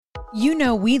You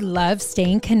know we love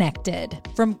staying connected.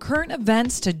 From current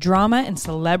events to drama and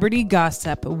celebrity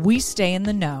gossip, we stay in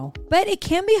the know. But it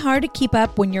can be hard to keep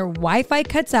up when your Wi-Fi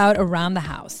cuts out around the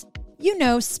house. You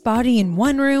know, spotty in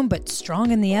one room, but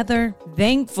strong in the other.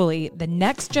 Thankfully, the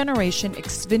next generation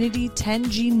Xfinity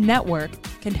 10G network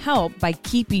can help by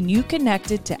keeping you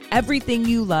connected to everything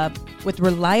you love with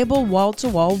reliable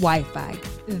wall-to-wall Wi-Fi.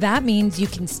 That means you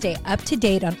can stay up to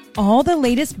date on all the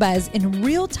latest buzz in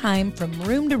real time from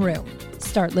room to room.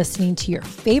 Start listening to your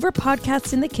favorite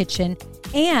podcasts in the kitchen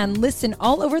and listen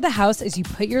all over the house as you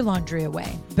put your laundry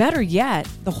away. Better yet,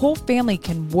 the whole family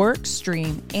can work,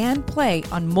 stream, and play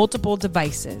on multiple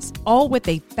devices, all with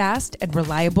a fast and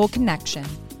reliable connection.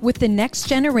 With the next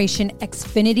generation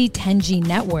Xfinity 10G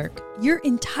network, your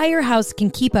entire house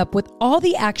can keep up with all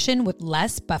the action with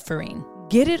less buffering.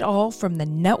 Get it all from the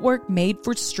network made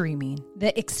for streaming.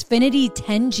 The Xfinity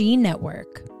 10G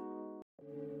network.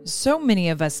 So many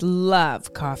of us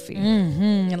love coffee.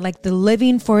 Like the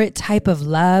living for it type of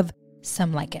love.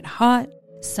 Some like it hot,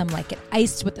 some like it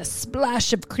iced with a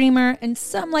splash of creamer, and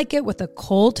some like it with a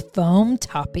cold foam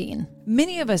topping.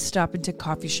 Many of us stop into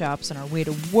coffee shops on our way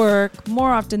to work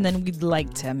more often than we'd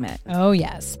like to admit. Oh,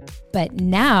 yes. But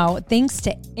now, thanks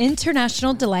to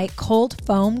International Delight Cold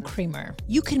Foam Creamer,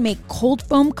 you can make cold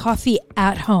foam coffee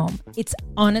at home. It's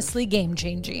honestly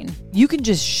game-changing. You can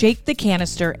just shake the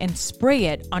canister and spray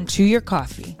it onto your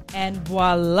coffee. And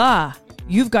voila!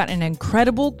 You've got an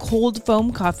incredible cold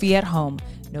foam coffee at home.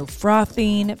 No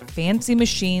frothing, fancy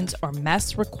machines, or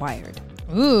mess required.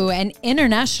 Ooh, and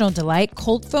International Delight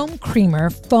Cold Foam Creamer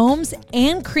foams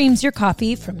and creams your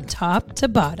coffee from top to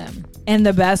bottom. And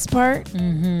the best part?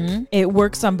 It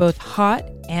works on both hot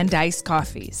and iced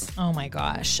coffees. Oh my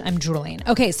gosh, I'm drooling.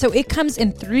 Okay, so it comes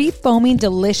in 3 foaming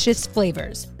delicious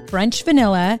flavors: French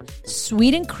vanilla,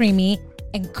 sweet and creamy,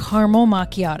 and caramel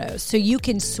macchiato. So you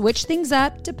can switch things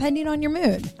up depending on your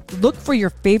mood. Look for your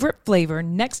favorite flavor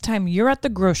next time you're at the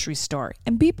grocery store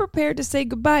and be prepared to say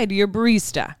goodbye to your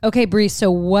barista. Okay, Bree, so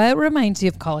what reminds you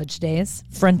of college days?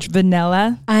 French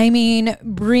vanilla. I mean,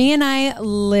 Bree and I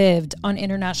lived on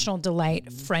International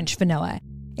Delight French vanilla.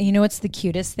 And you know what's the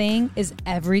cutest thing is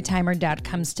every time our dad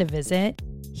comes to visit,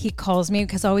 he calls me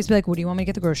because I always be like, what do you want me to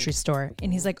get at the grocery store?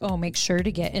 And he's like, oh, make sure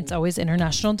to get, it's always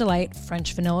International Delight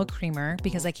French vanilla creamer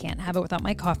because I can't have it without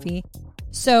my coffee.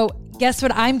 So guess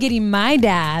what I'm getting my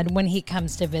dad when he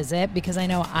comes to visit because I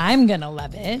know I'm going to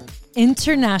love it.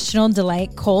 International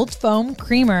Delight Cold Foam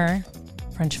Creamer.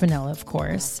 French vanilla, of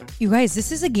course. You guys,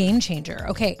 this is a game changer.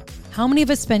 Okay, how many of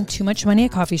us spend too much money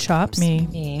at coffee shops?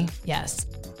 Me, yes.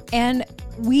 And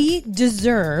we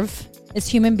deserve, as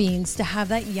human beings, to have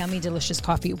that yummy, delicious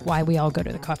coffee. Why we all go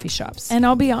to the coffee shops. And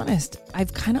I'll be honest,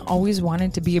 I've kind of always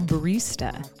wanted to be a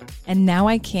barista. And now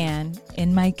I can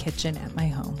in my kitchen at my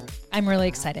home. I'm really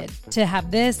excited to have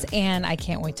this, and I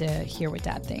can't wait to hear what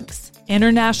Dad thinks.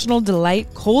 International Delight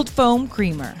Cold Foam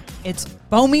Creamer. It's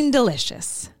foaming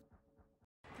delicious.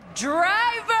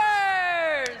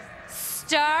 Drivers,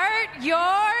 start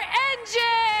your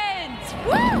engines!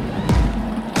 Woo!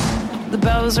 The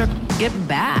Bellas are getting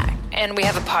back. And we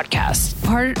have a podcast.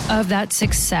 Part of that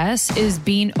success is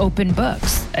being open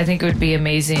books. I think it would be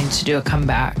amazing to do a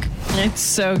comeback. It's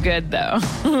so good, though.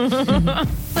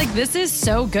 Like, this is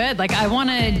so good. Like, I want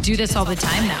to do this all the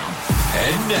time now.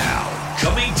 And now,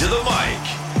 coming to the mic,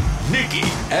 Nikki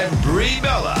and Brie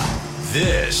Bella.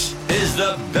 This is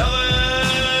the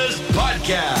Bellas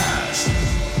Podcast.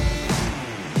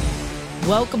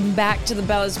 Welcome back to the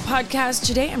Bellas Podcast.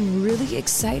 Today, I'm really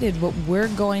excited what we're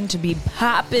going to be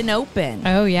popping open.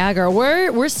 Oh, yeah, girl.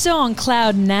 We're still on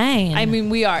cloud 9. I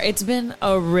mean, we are. It's been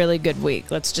a really good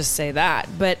week. Let's just say that.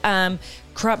 But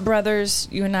Krupp Brothers,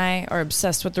 you and I are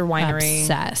obsessed with their winery.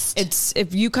 Obsessed.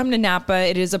 If you come to Napa,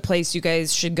 it is a place you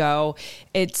guys should go.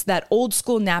 It's that old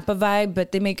school Napa vibe,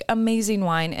 but they make amazing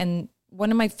wine. And one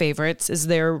of my favorites is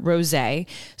their rosé.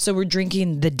 So we're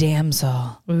drinking the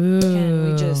Damsel. Ooh.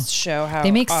 Can we just show how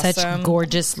they make awesome such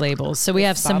gorgeous labels. So we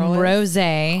have some bottle is?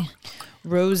 rosé.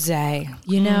 Rosé.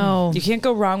 You know. You can't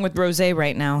go wrong with rosé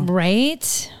right now.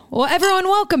 Right? Well, everyone,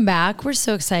 welcome back. We're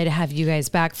so excited to have you guys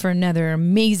back for another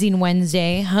amazing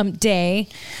Wednesday, Hump Day.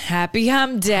 Happy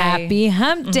Hump Day. Happy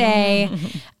Hump Day.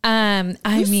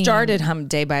 Who started Hump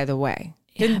Day, by the way?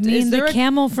 The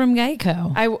camel from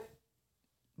Geico.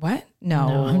 What?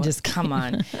 No, I'm just kidding. Come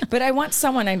on. But I want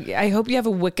someone, I hope you have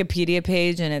a Wikipedia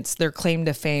page and it's their claim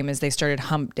to fame is they started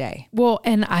Hump Day. Well,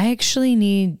 and I actually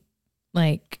need,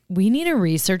 we need to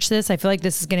research this. I feel like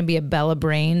this is going to be a Bella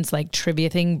Brains, trivia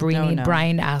thing.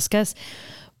 Brian to ask us.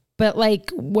 But like,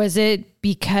 was it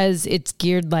because it's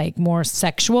geared like more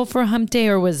sexual for Hump Day,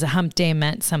 or was Hump Day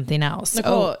meant something else?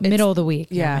 Nicole, middle of the week.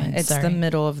 Yeah, it's the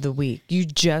middle of the week. You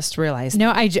just realized. No,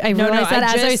 I realized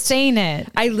that as I was saying it.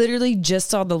 I literally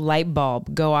just saw the light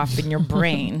bulb go off in your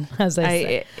brain. As I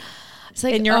said. It's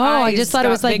like, and your eyes I just thought it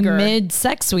was like bigger.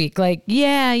 mid-sex week. Like,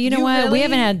 yeah, you know what? really? We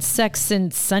haven't had sex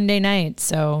since Sunday night,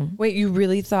 so. Wait, you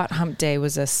really thought Hump Day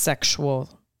was a sexual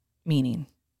meaning?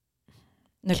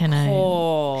 Can I?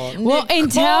 Well,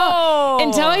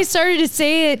 until I started to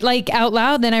say it like out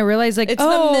loud, then I realized like, It's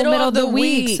the middle of of the the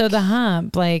week. week. So the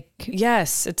hump, like,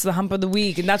 Yes, it's the hump of the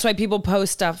week. And that's why people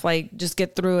post stuff like, just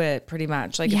get through it pretty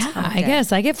much. Like, it's yeah, hump I day.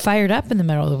 guess I get fired up in the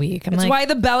middle of the week. I'm That's like, why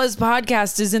the Bella's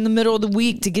podcast is in the middle of the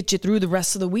week to get you through the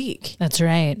rest of the week. that's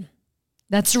right.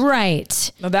 That's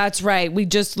right. No, that's right. We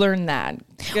just learned that.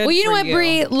 Good Well, you know for what,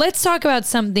 Brie? Let's talk about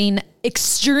something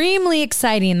extremely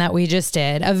exciting that we just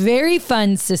did. A very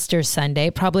fun Sister Sunday,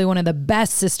 probably one of the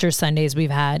best Sister Sundays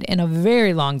we've had in a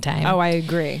very long time. Oh, I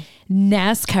agree.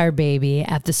 NASCAR, baby,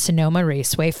 at the Sonoma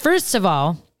Raceway. First of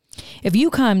all, if you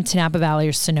come to Napa Valley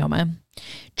or Sonoma,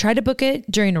 try to book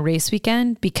it during a race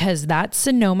weekend, because that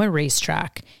Sonoma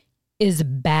racetrack is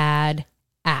bad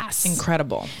ass.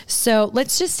 Incredible. So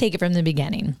let's just take it from the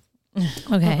beginning.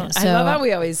 Okay. So I love how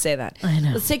we always say that. I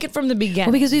know. Let's take it from the beginning.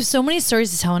 Well, because we have so many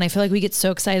stories to tell, and I feel like we get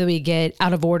so excited that we get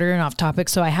out of order and off topic.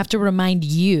 So I have to remind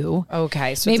you.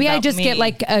 Okay. So Maybe it's I about just me. get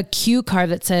like a cue card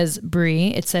that says Brie.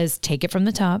 It says take it from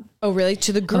the top. Oh, really?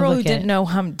 To the girl who look didn't at- know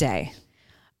Hump Day.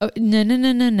 Oh,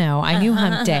 no. I knew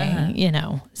Hump Day, you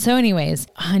know. So anyways,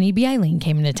 Honeybee Eileen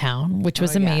came into town, which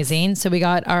was amazing. So we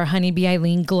got our Honeybee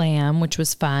Eileen glam, which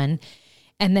was fun.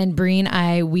 And then Brie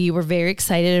and we were very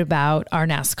excited about our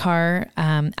NASCAR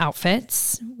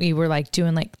outfits. We were like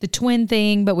doing like the twin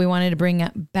thing, but we wanted to bring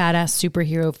up badass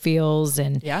superhero feels.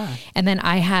 And and then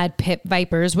I had Pit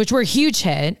Vipers, which were a huge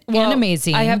hit and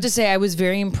amazing. I have to say, I was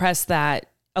very impressed that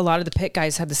a lot of the pit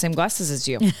guys had the same glasses as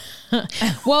you.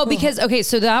 Well, because, okay,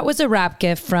 so that was a wrap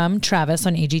gift from Travis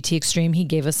on AGT Extreme. He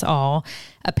gave us all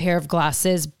a pair of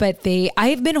glasses, but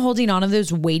I've been holding on to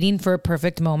those, waiting for a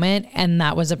perfect moment. And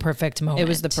that was a perfect moment. It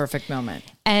was the perfect moment.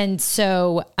 And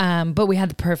so, but we had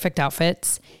the perfect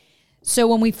outfits. So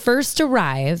when we first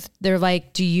arrived, they're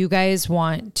like, do you guys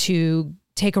want to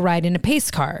take a ride in a pace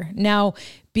car? Now,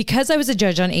 because I was a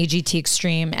judge on AGT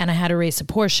Extreme and I had to race a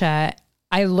Porsche,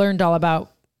 I learned all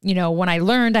about, you know, when I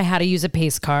learned I had to use a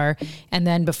pace car, and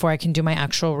then before I can do my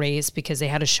actual race, because they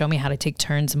had to show me how to take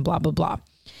turns and blah, blah, blah.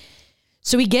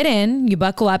 So we get in, you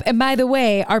buckle up. And by the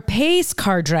way, our pace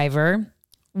car driver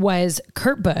was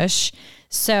Kurt Busch.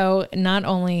 So not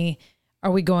only are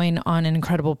we going on an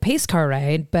incredible pace car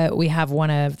ride, but we have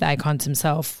one of the icons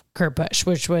himself, Kurt Busch,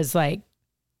 which was like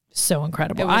so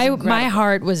incredible. My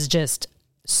heart was just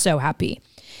so happy.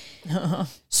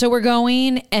 So we're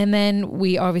going, and then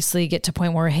we obviously get to a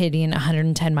point where we're hitting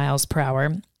 110 miles per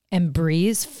hour, and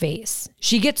Brie's face,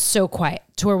 she gets so quiet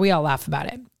to where we all laugh about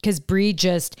it, because Brie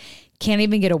just can't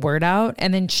even get a word out.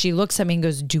 And then she looks at me and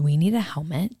goes, do we need a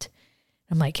helmet?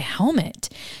 I'm like, helmet?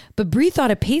 But Brie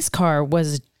thought a pace car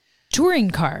was a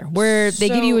touring car where they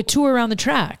give you a tour around the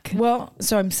track. Well,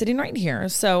 so I'm sitting right here.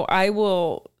 So I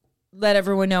will let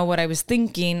everyone know what I was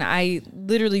thinking. I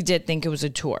literally did think it was a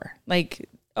tour. Like,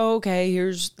 oh, okay,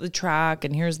 here's the track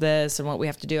and here's this and what we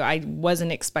have to do. I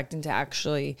wasn't expecting to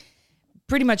actually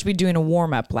pretty much be doing a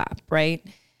warm-up lap, right?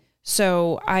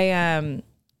 So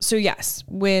so yes,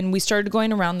 when we started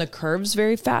going around the curves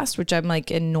very fast, which I'm like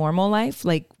in normal life,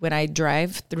 like when I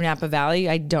drive through Napa Valley,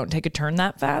 I don't take a turn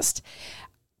that fast.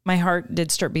 My heart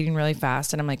did start beating really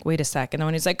fast, and I'm like, wait a second. And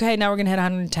when he's like, okay, now we're gonna hit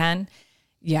 110.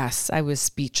 Yes, I was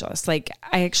speechless. Like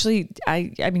I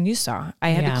mean, you saw, I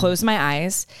had to close my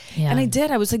eyes, and I did.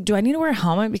 I was like, do I need to wear a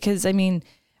helmet? Because I mean,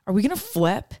 are we going to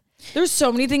flip? There's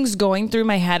so many things going through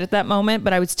my head at that moment,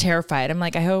 but I was terrified. I'm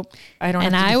like, I hope I don't.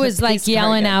 And have to I was like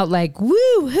yelling out like, woo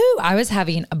hoo. I was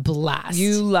having a blast.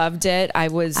 You loved it. I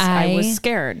was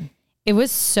scared. It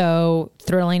was so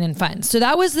thrilling and fun. So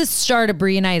that was the start of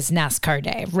Brie and I's NASCAR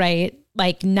day, right?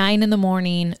 Like 9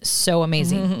 a.m. So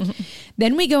amazing.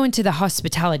 Then we go into the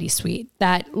hospitality suite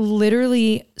that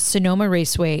literally Sonoma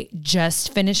Raceway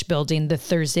just finished building the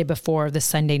Thursday before the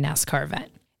Sunday NASCAR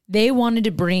event. They wanted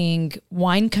to bring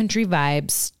wine country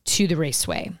vibes to the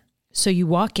raceway. So you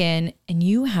walk in and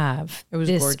you have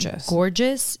this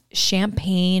gorgeous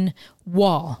champagne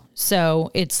wall. So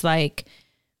it's like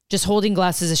just holding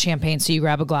glasses of champagne. So you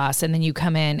grab a glass and then you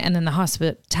come in, and then the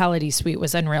hospitality suite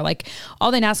was unreal. Like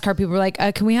all the NASCAR people were like,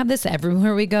 can we have this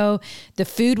everywhere we go? The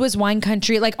food was wine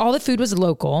country. Like all the food was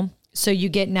local. So you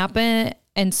get Napa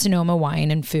and Sonoma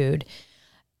wine and food.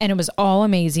 And it was all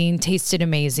amazing, tasted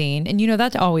amazing. And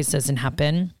that always doesn't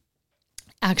happen.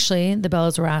 Actually, the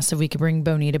Bellas were asked if we could bring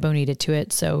Bonita to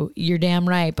it. So you're damn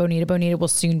right. Bonita will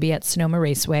soon be at Sonoma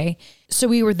Raceway. So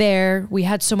we were there. We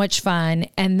had so much fun.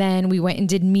 And then we went and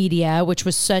did media, which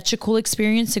was such a cool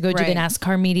experience to go do the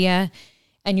NASCAR media.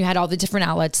 And you had all the different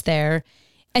outlets there.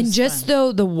 And just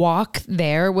though the walk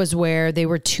there was where they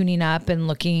were tuning up and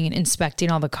looking,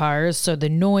 inspecting all the cars. So the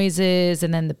noises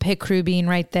and then the pit crew being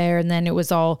right there. And then it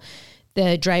was all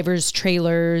the drivers'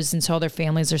 trailers. And so all their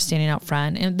families are standing out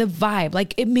front. And the vibe,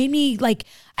 like it made me like,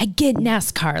 I get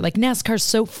NASCAR. Like NASCAR's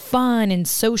so fun and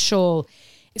social.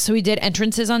 So we did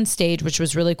entrances on stage, which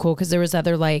was really cool because there was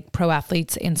other like pro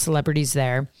athletes and celebrities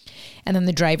there. And then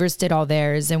the drivers did all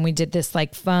theirs. And we did this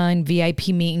like fun VIP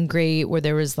meet and greet where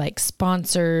there was like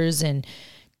sponsors and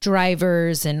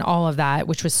drivers and all of that,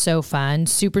 which was so fun.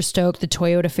 Super stoked. The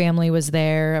Toyota family was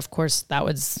there. Of course, that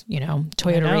was,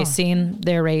 Toyota racing,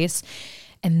 their race.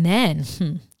 And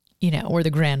then, we're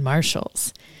the Grand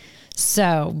Marshals.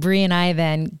 So Bree and I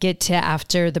then get to,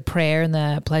 after the prayer and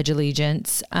the Pledge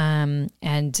Allegiance, and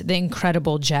the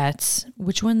incredible jets.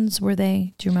 Which ones were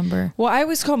they? Do you remember? Well, I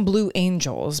always call them Blue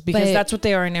Angels because that's what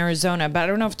they are in Arizona, but I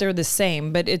don't know if they're the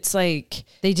same, but it's like...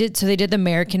 They did the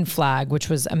American flag, which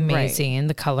was amazing,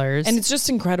 the colors. And it's just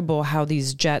incredible how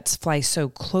these jets fly so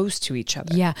close to each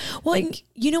other. Yeah. Well,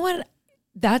 you know what?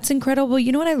 That's incredible.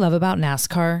 You know what I love about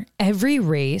NASCAR? Every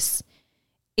race,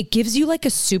 it gives you like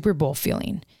a Super Bowl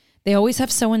feeling. They always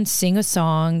have someone sing a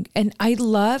song. And I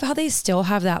love how they still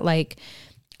have that, like,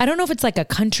 I don't know if it's like a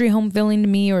country home feeling to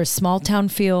me or a small town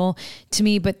feel to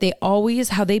me, but they always,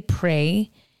 how they pray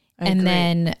and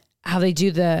then how they do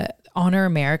the Honor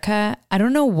America. I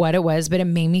don't know what it was, but it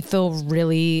made me feel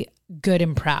really good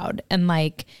and proud. And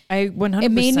like, I 100%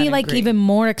 it made me like agree. even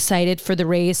more excited for the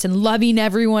race and loving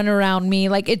everyone around me.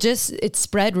 Like it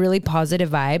spread really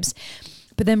positive vibes.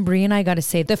 But then Brie and I got to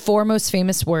say the 4 most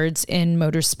famous words in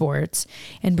motorsports.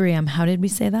 And Brie, how did we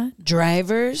say that?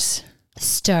 Drivers,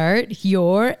 start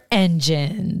your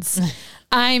engines.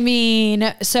 I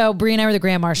mean, so Brie and I were the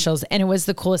Grand Marshals and it was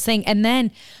the coolest thing. And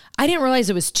then I didn't realize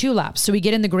it was 2 laps. So we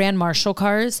get in the Grand Marshal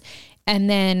cars and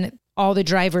then all the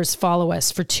drivers follow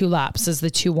us for 2 laps as the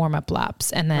 2 warm-up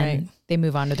laps. And then they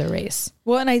move on to the race.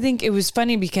 Well, and I think it was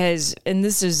funny because, and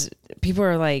this is, people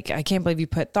are like, I can't believe you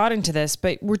put thought into this,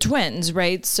 but we're twins,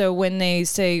 right? So when they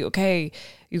say, okay,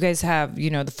 you guys have,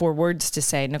 the 4 words to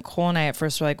say, Nicole and I at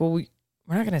first were like, well,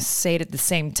 we're not going to say it at the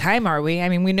same time, are we? I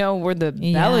mean, we know we're the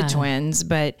Bella twins,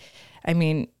 but I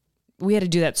mean, we had to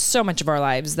do that so much of our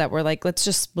lives that we're like, let's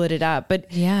just split it up. But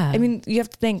I mean, you have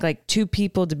to think like 2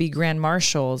 people to be Grand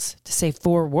Marshals to say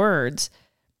 4 words.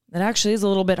 That actually is a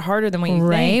little bit harder than what you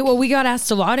think. Well, we got asked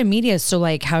a lot in media. So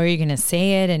like, how are you going to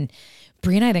say it? And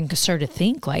Brie and I then started to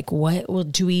think like,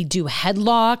 do we do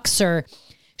headlocks or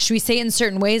should we say it in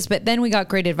certain ways? But then we got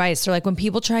great advice. So like when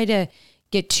people try to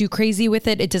get too crazy with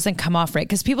it, it doesn't come off right.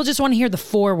 Because people just want to hear the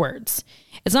 4 words.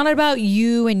 It's not about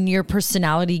you and your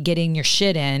personality getting your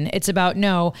shit in. It's about,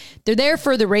 no, they're there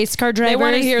for the race car drivers. They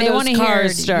want to hear those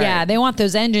cars start. Yeah, they want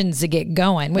those engines to get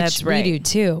going, which we do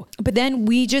too. But then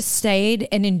we just stayed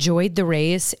and enjoyed the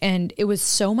race. And it was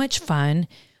so much fun.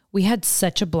 We had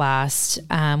such a blast.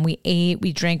 We ate,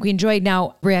 we drank, we enjoyed.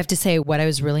 Now, I have to say what I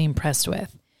was really impressed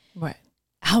with. What?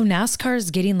 How NASCAR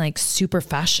is getting like super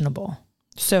fashionable.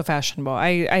 So fashionable.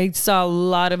 I saw a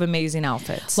lot of amazing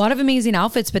outfits.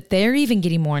 But they're even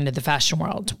getting more into the fashion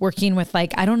world, working with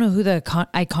like, I don't know who the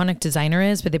iconic designer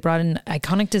is, but they brought an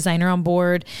iconic designer on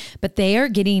board, but they are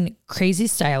getting crazy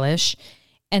stylish.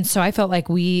 And so I felt like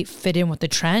we fit in with the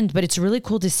trend, but it's really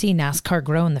cool to see NASCAR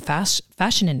grow in the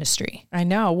fashion industry. I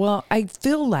know. Well, I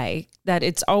feel like that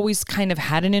it's always kind of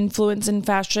had an influence in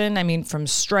fashion. I mean, from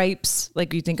stripes,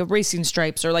 like you think of racing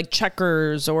stripes or like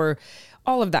checkers or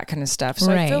all of that kind of stuff.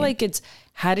 So I feel like it's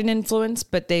had an influence,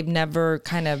 but they've never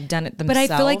kind of done it themselves.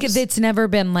 But I feel like it's never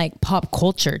been like pop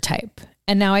culture type.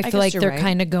 And now I feel like they're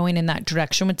kind of going in that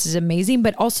direction, which is amazing.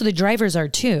 But also the drivers are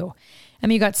too. I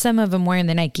mean, you got some of them wearing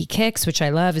the Nike kicks, which I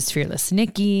love, is Fearless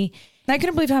Nikki. And I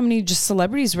couldn't believe how many just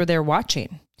celebrities were there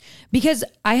watching. Because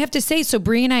I have to say, so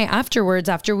Brie and I afterwards,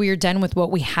 after we were done with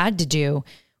what we had to do,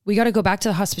 we got to go back to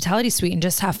the hospitality suite and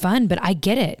just have fun. But I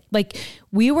get it. Like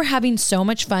we were having so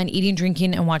much fun eating,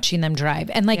 drinking, and watching them drive.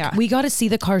 And like, we got to see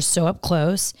the cars so up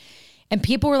close. And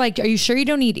people were like, are you sure you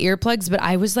don't need earplugs? But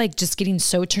I was like, just getting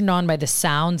so turned on by the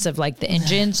sounds of like the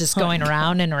engines just going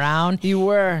around and around. You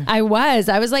were. I was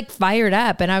like fired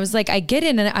up. And I was like, I get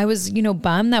it. And I was,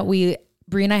 bummed that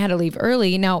Brie and I had to leave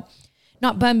early. Now,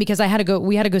 not bummed because we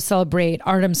had to go celebrate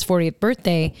Artem's 40th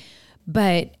birthday.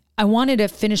 But I wanted to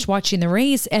finish watching the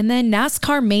race, and then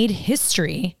NASCAR made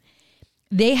history.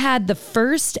 they had the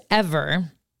first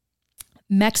ever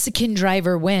Mexican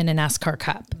driver win a NASCAR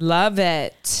Cup. Love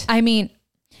it. I mean,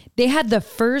 they had the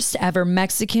first ever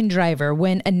Mexican driver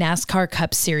win a NASCAR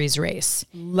Cup Series race.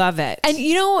 Love it. And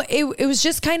you know, it was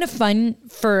just kind of fun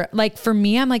for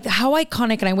me. I'm like, how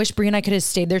iconic. And I wish Brie and I could have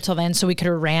stayed there till then so we could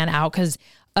have ran out, because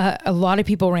a lot of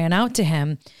people ran out to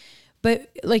him.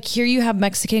 But like, here you have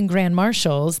Mexican Grand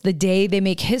Marshals the day they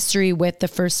make history with the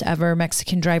first ever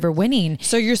Mexican driver winning.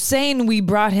 So you're saying we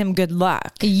brought him good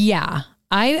luck? Yeah,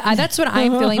 I that's what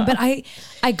I'm feeling. But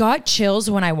I got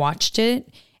chills when I watched it.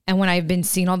 And when I've been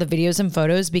seeing all the videos and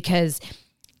photos, because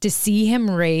to see him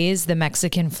raise the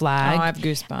Mexican flag, I have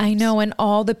goosebumps. I know. And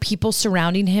all the people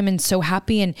surrounding him and so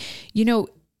happy. And, you know,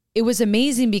 it was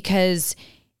amazing because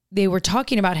they were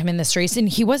talking about him in this race and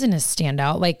he wasn't a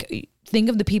standout. Like, think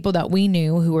of the people that we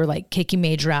knew who were like kicking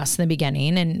major ass in the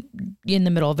beginning and in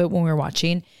the middle of it when we were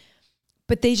watching.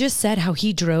 But they just said how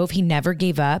he drove, he never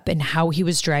gave up, and how he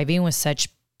was driving with such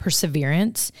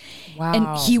perseverance. Wow.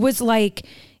 And he was like,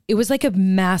 it was like a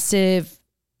massive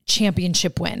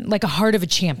championship win, like a heart of a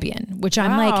champion, which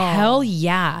I'm like, hell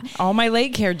yeah. All my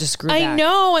leg hair just grew back. I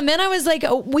know. And then I was like,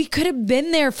 oh, we could have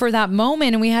been there for that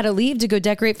moment, and we had to leave to go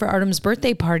decorate for Artem's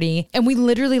birthday party. And we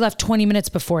literally left 20 minutes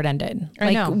before it ended.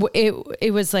 I know.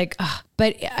 It was like,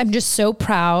 but I'm just so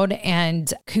proud,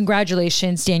 and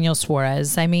congratulations, Daniel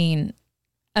Suarez. I mean,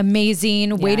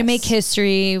 amazing way to make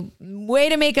history, way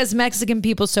to make us Mexican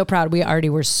people so proud. We already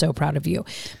were so proud of you.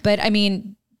 But I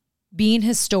mean, being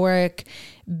historic,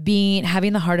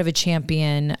 having the heart of a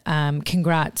champion,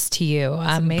 congrats to you.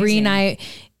 Brie and I,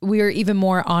 we were even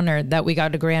more honored that we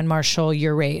got to Grand Marshal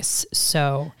your race.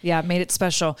 So yeah, it made it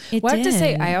special. I have to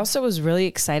say, I also was really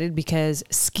excited because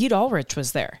Skeet Ulrich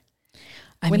was there.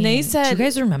 They said, do you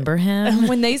guys remember him?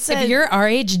 When they said, if you're our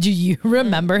age, do you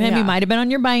remember him? Yeah. He might've been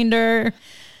on your binder.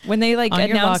 When they like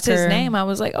announced his locker. name, I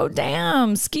was like, oh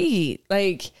damn, Skeet.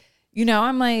 Like, you know,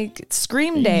 I'm like,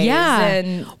 Scream Days. Yeah.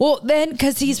 And well, then,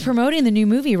 because he's promoting the new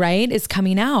movie, right? It's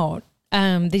coming out.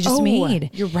 They just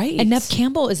made. You're right. And Nev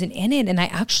Campbell isn't in it. And I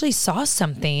actually saw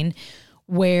something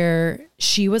where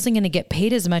she wasn't going to get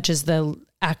paid as much as the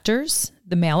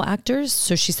male actors.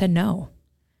 So she said no.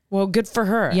 Well, good for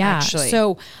her. Yeah. Actually.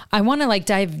 So I want to like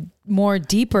dive more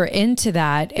deeper into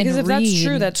that. Because and if that's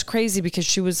true, that's crazy, because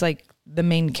she was like the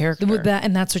main character.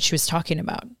 And that's what she was talking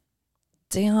about.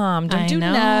 Damn, don't do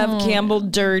Nev Campbell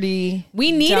dirty.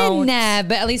 We needed Nev,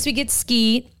 but at least we get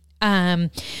Skeet.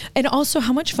 And also,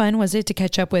 how much fun was it to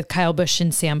catch up with Kyle Busch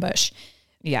and Sam Busch?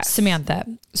 Yes. Samantha.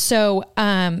 So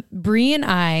Brie and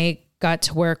I got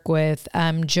to work with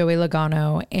Joey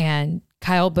Logano and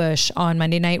Kyle Busch on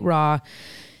Monday Night Raw.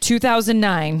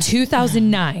 2009.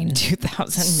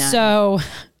 So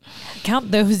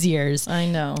count those years. I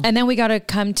know. And then we got to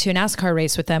come to a NASCAR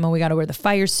race with them, and we got to wear the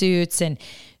fire suits and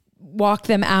walk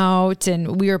them out,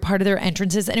 and we were part of their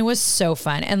entrances, and it was so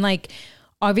fun. And like,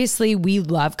 obviously we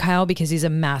love Kyle because he's a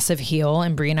massive heel,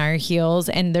 and Brie and I are heels,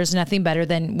 and there's nothing better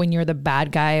than when you're the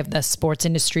bad guy of the sports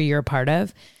industry you're a part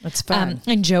of. That's fun.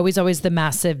 And Joey's always the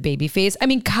massive baby face. I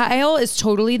mean, Kyle is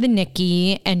totally the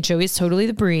Nikki and Joey's totally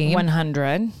the Brie.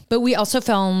 100. But we also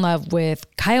fell in love with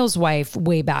Kyle's wife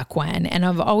way back when. And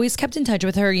I've always kept in touch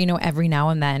with her, you know, every now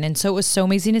and then. And so it was so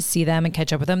amazing to see them and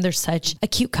catch up with them. They're such a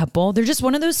cute couple. They're just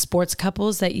one of those sports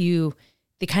couples that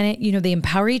they kind of, you know, they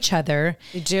empower each other.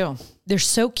 They do. They're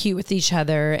so cute with each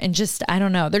other. And just, I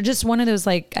don't know. They're just one of those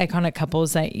like iconic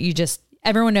couples that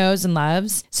everyone knows and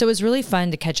loves. So it was really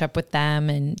fun to catch up with them.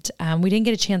 And we didn't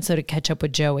get a chance though to catch up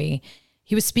with Joey.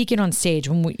 He was speaking on stage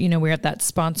when we were at that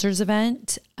sponsors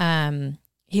event.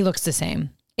 He looks the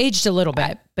same. Aged a little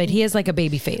bit, but he has like a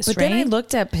baby face, but right? then I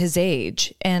looked up his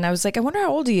age and I was like, I wonder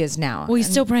how old he is now. Well, he's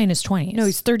still probably in his 20s. No,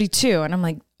 he's 32. And I'm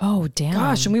like, oh, damn.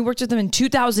 Gosh. And we worked with him in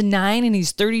 2009 and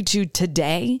he's 32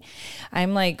 today.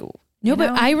 I'm like, no,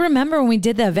 but I remember when we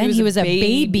did the event, he was a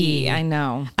baby. I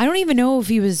know. I don't even know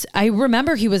if I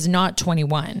remember he was not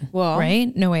 21. Well,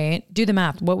 right? No, wait, do the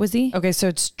math. What was he? Okay. So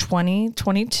it's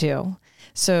 2022.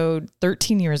 So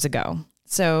 13 years ago.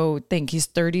 So think he's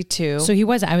 32. So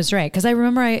I was right. Cause I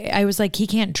remember I was like, he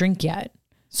can't drink yet.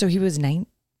 So he was 19.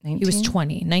 He was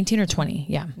 19 or 20.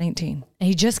 Yeah. 19. And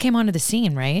he just came onto the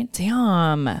scene, right?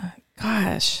 Damn.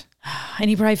 Gosh. And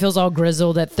he probably feels all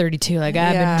grizzled at 32. Like,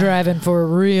 I've been driving for a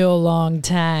real long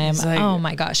time. Like, oh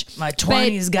my gosh. My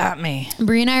 20s got me.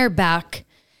 Brie and I are back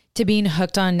to being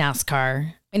hooked on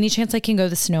NASCAR. Any chance I can go to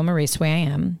the Sonoma Raceway, I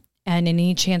am. And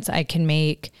any chance I can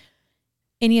make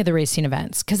any of the racing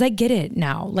events. Cause I get it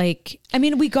now. Like, I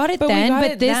mean, we got it then,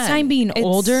 but this time being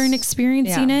older and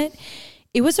experiencing it,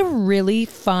 it was a really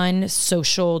fun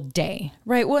social day.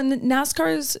 Right. Well, and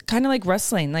NASCAR is kind of like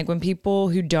wrestling. Like when people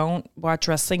who don't watch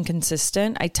wrestling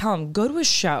consistent, I tell them, go to a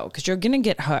show because you're going to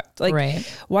get hooked. Like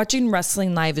watching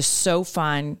wrestling live is so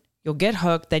fun. You'll get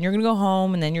hooked. Then you're going to go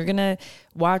home and then you're going to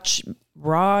watch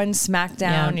Raw and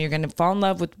SmackDown. And you're going to fall in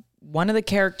love with one of the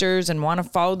characters and want to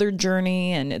follow their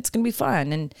journey. And it's going to be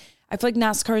fun. And I feel like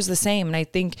NASCAR is the same. And I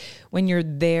think when you're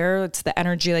there, it's the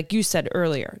energy, like you said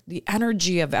earlier, the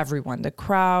energy of everyone, the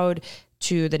crowd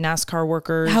to the NASCAR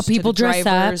workers, how people dress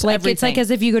drivers, up. Like everything. it's like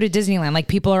as if you go to Disneyland, like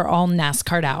people are all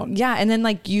NASCAR'd out. Yeah. And then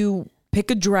like you pick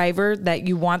a driver that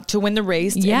you want to win the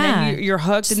race. Yeah. And then you're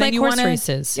hooked. Just and then like you horse want to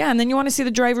races. Yeah. And then you want to see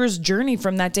the driver's journey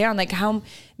from that day on. Like how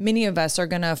many of us are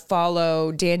going to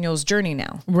follow Daniel's journey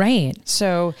now? Right.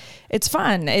 So it's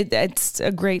fun. It's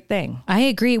a great thing. I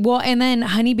agree. Well, and then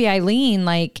Honeybee Eileen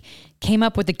like came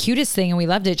up with the cutest thing and we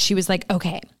loved it. She was like,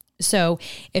 okay, so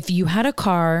if you had a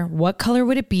car, what color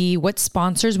would it be? What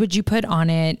sponsors would you put on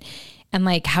it? And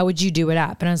like, how would you do it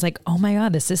up? And I was like, oh my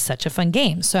God, this is such a fun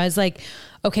game. So I was like,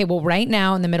 okay, well, right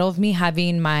now in the middle of me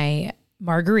having my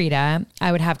margarita,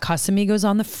 I would have Casamigos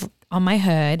on my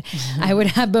hood. I would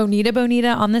have Bonita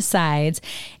on the sides,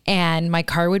 and my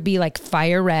car would be like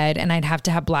fire red, and I'd have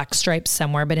to have black stripes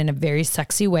somewhere, but in a very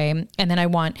sexy way. And then I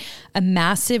want a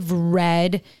massive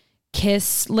red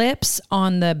kiss lips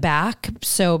on the back.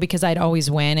 So because I'd always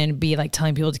win and be like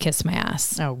telling people to kiss my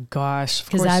ass. Oh gosh.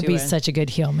 Because that'd be such a good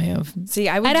heel move. See,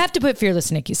 I'd have to put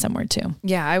Fearless Nikki somewhere too.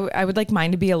 Yeah. I would like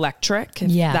mine to be electric.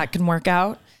 If that can work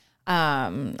out.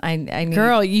 I need,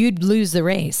 girl, you'd lose the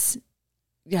race.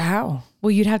 Yeah, how? Well,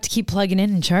 you'd have to keep plugging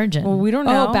in and charging. Well, we don't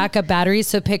know. Oh, backup batteries.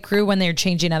 So pit crew, when they're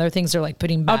changing other things, they're like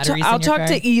putting batteries I'll in your talk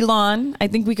car. to Elon. I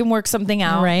think we can work something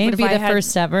out. Right? But Be the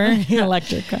first ever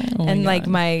electric car. Oh and like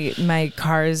my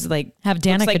cars like have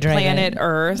Danica like drive Planet it.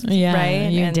 Earth. Yeah,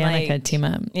 right? you and Danica like, team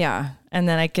up. Yeah. And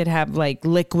then I could have like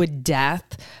Liquid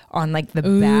Death on like the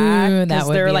Ooh, back. that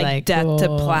would they're be like like death cool. to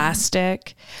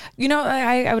plastic. You know,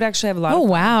 I would actually have a lot Oh, of fun.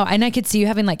 wow. And I could see you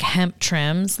having like hemp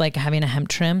trims, like having a hemp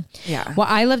trim. Yeah. Well,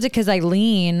 I loved it because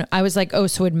Eileen, I was like, oh,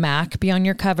 so would Mac be on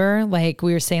your cover? Like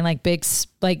we were saying like big,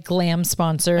 like glam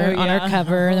sponsor on our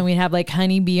cover. And then we'd have like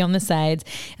Honeybee on the sides.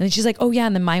 And then she's like, oh yeah.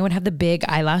 And then mine would have the big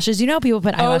eyelashes. You know, how people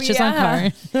put eyelashes on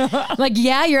car. Like,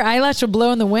 yeah, your eyelash will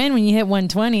blow in the wind when you hit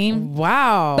 120.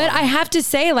 Wow. But I have to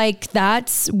say, like,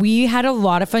 we had a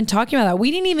lot of fun talking about that.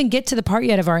 We didn't even get to the part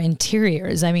yet of our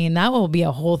interiors. I mean, that will be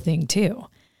a whole thing too.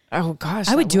 Oh gosh.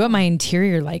 I would do up my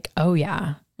interior like, oh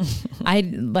yeah.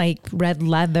 I'd like red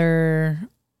leather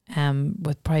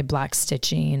with probably black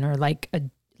stitching, or like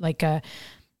a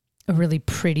really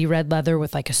pretty red leather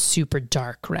with like a super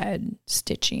dark red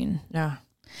stitching. Yeah.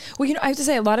 Well, you know, I have to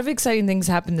say a lot of exciting things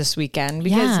happened this weekend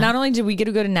because not only did we get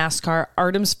to go to NASCAR,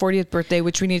 Artem's 40th birthday,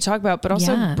 which we need to talk about, but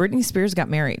also Britney Spears got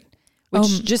married,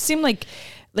 which just seemed like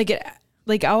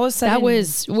all of a sudden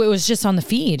it was just on the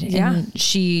feed and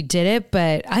she did it.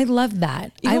 But I love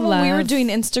that. Even when we were doing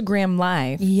Instagram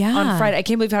live on Friday, I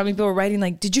can't believe how many people were writing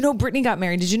like, did you know Britney got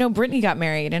married? Did you know Britney got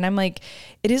married? And I'm like,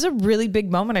 it is a really big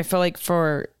moment. I feel like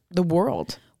for the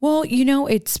world. Well, you know,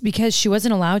 it's because she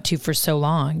wasn't allowed to for so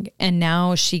long. And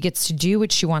now she gets to do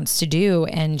what she wants to do.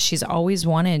 And she's always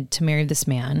wanted to marry this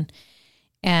man.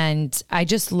 And I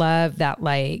just love that,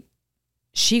 like,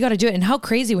 she got to do it. And how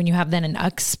crazy when you have then an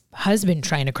ex-husband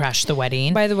trying to crash the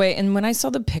wedding. By the way, and when I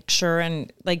saw the picture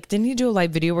and like, didn't he do a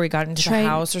live video where he got into the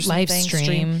house or something? Live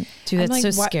stream. Dude, that's like, so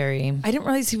scary. I didn't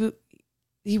realize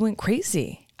he went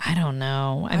crazy. I don't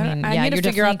know. I mean, I need to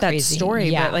figure out that crazy.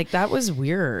 story, but like that was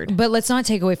weird. But let's not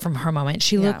take away from her moment.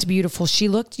 She looked beautiful. She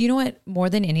looked, you know what, more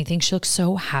than anything, she looked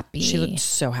so happy. She looked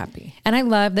so happy. And I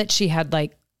love that she had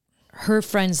like her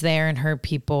friends there and her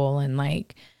people. And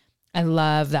like, I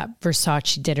love that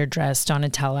Versace did her dress,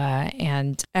 Donatella.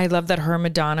 And I love that her and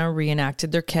Madonna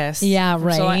reenacted their kiss. Yeah,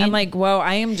 right. So I'm like, whoa,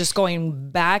 I am just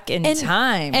going back in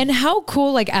time. And how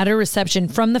cool, like at a reception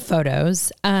from the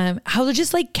photos, how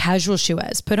just like casual she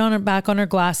was, put on her back on her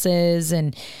glasses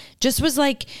and just was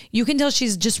like, you can tell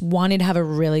she's just wanted to have a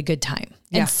really good time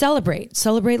and celebrate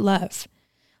love.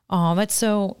 Oh, that's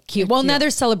so cute. Well, another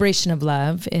celebration of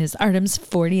love is Artem's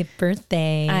 40th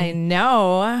birthday. I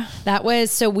know. That was,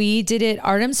 so we did it,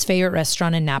 Artem's favorite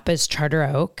restaurant in Napa is Charter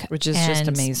Oak. Which is just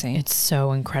amazing. It's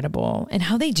so incredible. And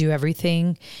how they do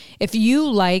everything. If you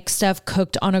like stuff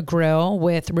cooked on a grill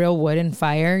with real wood and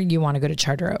fire, you want to go to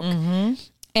Charter Oak. Mm-hmm.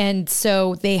 And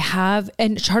so they have,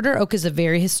 and Charter Oak is a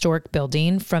very historic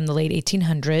building from the late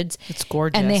 1800s. It's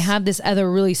gorgeous. And they have this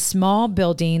other really small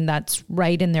building that's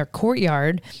right in their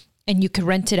courtyard, and you could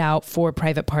rent it out for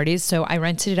private parties. So I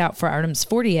rented it out for Artem's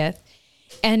 40th,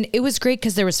 and it was great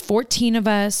because there was 14 of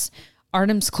us.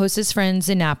 Artem's closest friends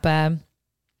in Napa.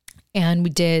 And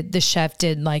the chef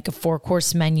did like a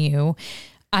 4-course menu.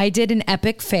 I did an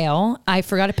epic fail. I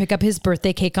forgot to pick up his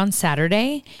birthday cake on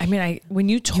Saturday. I mean, when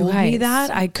you told me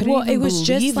that, I couldn't even believe it. Well, it was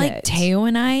just like Teo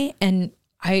and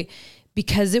I,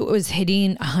 because it was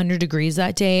hitting 100 degrees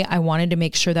that day, I wanted to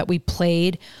make sure that we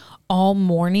played all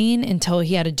morning until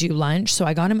he had to do lunch. So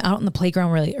I got him out in the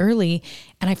playground really early,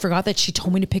 and I forgot that she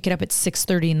told me to pick it up at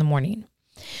 6:30 in the morning.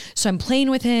 So I'm playing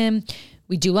with him.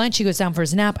 We do lunch. He goes down for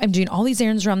his nap. I'm doing all these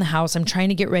errands around the house. I'm trying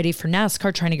to get ready for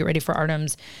NASCAR, trying to get ready for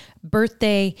Artem's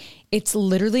birthday. It's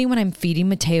literally when I'm feeding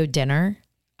Mateo dinner,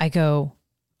 I go,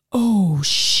 oh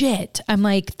shit. I'm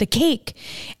like, the cake.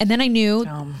 And then I knew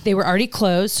they were already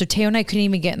closed. So Teo and I couldn't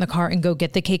even get in the car and go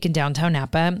get the cake in downtown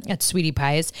Napa at Sweetie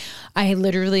Pie's. I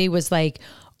literally was like,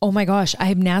 oh my gosh, I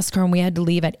have NASCAR and we had to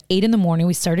leave at 8 in the morning.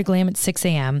 We started Glam at 6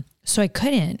 a.m. So I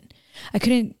couldn't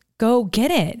go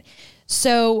get it.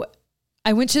 So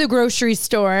I went to the grocery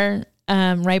store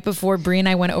right before Bree and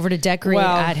I went over to decorate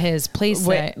at his place.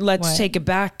 Let's take it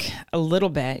back a little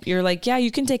bit. You're like, yeah, you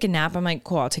can take a nap. I'm like,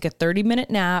 cool, I'll take a 30-minute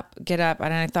nap, get up.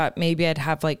 And I thought maybe I'd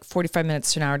have like 45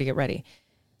 minutes to an hour to get ready.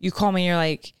 You call me and you're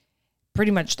like,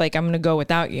 pretty much like, I'm going to go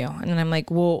without you. And then I'm like,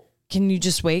 well, can you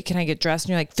just wait? Can I get dressed? And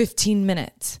you're like, 15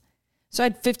 minutes. So I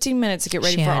had 15 minutes to get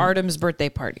ready for Artem's birthday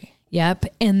party. Yep.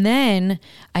 And then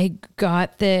I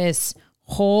got this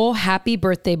whole happy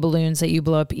birthday balloons that you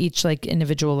blow up each like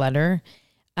individual letter,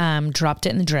 dropped it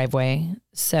in the driveway.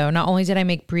 So not only did I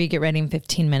make Bree get ready in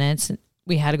 15 minutes,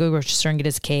 we had to go to the grocery store and get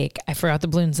his cake. I forgot the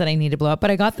balloons that I need to blow up,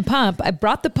 but I got the pump. I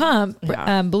brought the pump,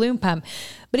 balloon pump,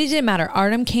 but it didn't matter.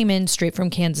 Artem came in straight from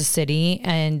Kansas City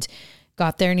and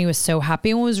got there and he was so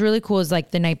happy. And what was really cool is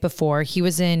like the night before he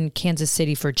was in Kansas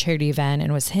City for a charity event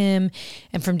and it was him.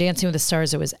 And from Dancing with the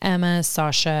Stars, it was Emma,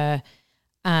 Sasha,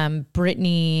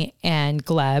 Brittany and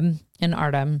Gleb and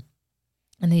Artem,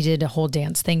 and they did a whole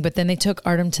dance thing, but then they took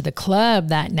Artem to the club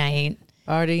that night.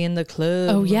 Party in the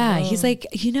club. Oh yeah. He's like,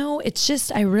 it's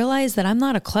just, I realized that I'm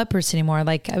not a club person anymore.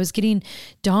 Like I was getting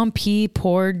Dom P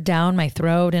poured down my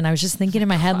throat and I was just thinking in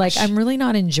my head, like, I'm really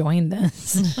not enjoying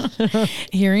this.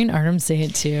 Hearing Artem say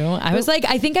it too. I was like,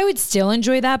 I think I would still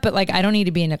enjoy that, but like, I don't need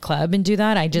to be in a club and do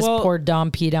that. I just poured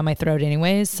Dom P down my throat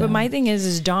anyways. So. But my thing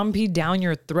is Dom P down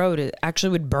your throat, it actually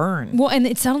would burn. Well, and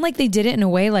it sounded like they did it in a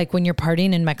way, like when you're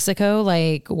partying in Mexico,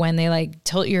 like when they like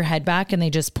tilt your head back and they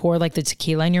just pour like the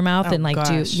tequila in your mouth and like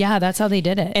that's how they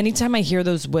did it. Anytime I hear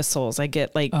those whistles, I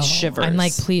get like shivers. I'm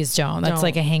like, please don't. That's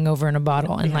like a hangover in a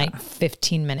bottle in like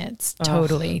 15 minutes.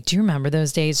 Totally. Do you remember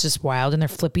those days? Just wild. And they're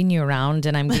flipping you around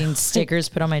and I'm getting stickers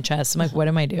put on my chest. I'm like, what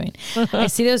am I doing? I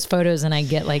see those photos and I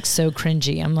get like so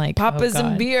cringy. I'm like, Papas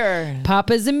and beer.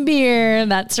 Papas and beer.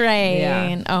 That's right.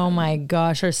 Yeah. Oh my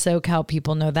gosh. Our SoCal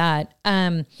people know that.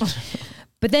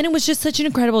 But then it was just such an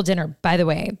incredible dinner. By the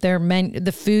way,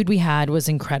 the food we had was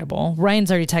incredible. Ryan's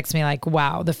already texted me like,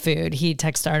 wow, the food. He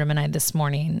texted Artem and I this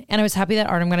morning. And I was happy that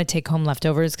Artem going to take home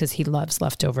leftovers because he loves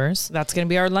leftovers. That's going to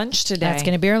be our lunch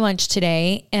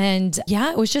today. And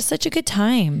yeah, it was just such a good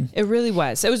time. It really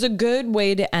was. It was a good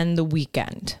way to end the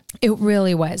weekend. It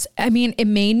really was. I mean, it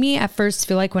made me at first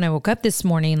feel like when I woke up this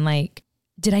morning, like,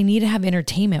 did I need to have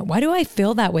entertainment? Why do I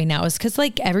feel that way now? It's because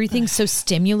like everything's so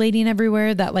stimulating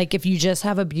everywhere that like if you just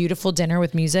have a beautiful dinner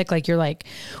with music, like you're like,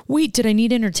 wait, did I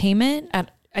need entertainment?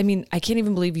 I mean, I can't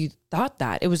even believe you thought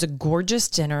that. It was a gorgeous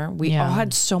dinner. We all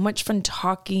had so much fun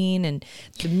talking and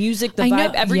the music, the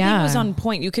vibe, everything was on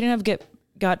point. You couldn't have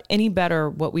got any better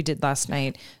what we did last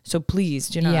night. So please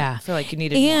do not feel like you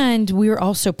needed and more. We were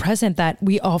also present that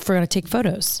we all forgot to take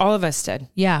photos. All of us did.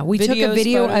 Yeah. We took a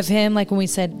video of him like when we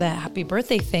said the happy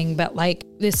birthday thing. But like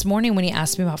this morning when he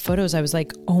asked me about photos, I was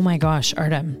like, oh my gosh,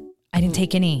 Artem, I didn't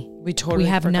take any. We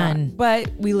have forgot. None.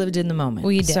 But we lived in the moment.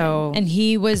 We did. And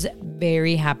he was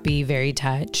very happy, very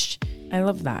touched. I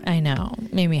love that. I know.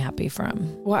 Made me happy for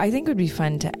him. Well, I think it would be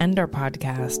fun to end our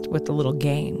podcast with a little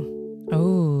game.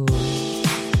 Oh.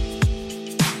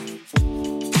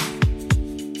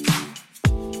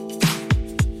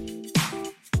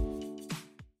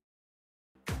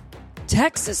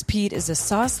 Texas Pete is a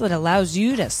sauce that allows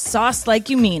you to sauce like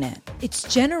you mean it. It's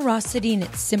generosity in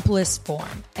its simplest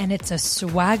form, and it's a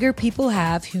swagger people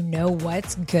have who know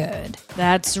what's good.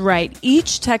 That's right.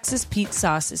 Each Texas Pete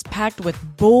sauce is packed with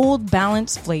bold,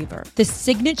 balanced flavor. The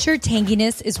signature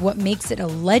tanginess is what makes it a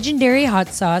legendary hot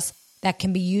sauce that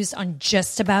can be used on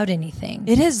just about anything.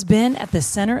 It has been at the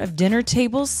center of dinner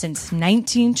tables since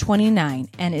 1929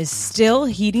 and is still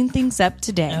heating things up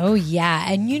today. Oh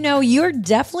yeah, and you're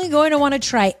definitely going to want to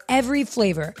try every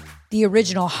flavor. The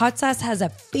original hot sauce has a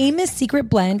famous secret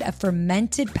blend of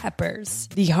fermented peppers.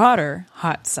 The hotter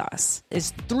hot sauce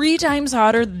is 3 times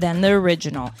hotter than the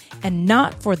original and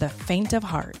not for the faint of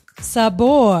heart.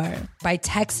 Sabor by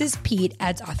Texas Pete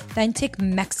adds authentic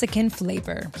Mexican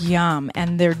flavor. Yum,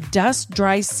 and their dust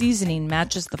dry seasoning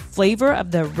matches the flavor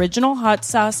of the original hot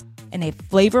sauce in a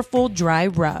flavorful dry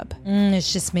rub.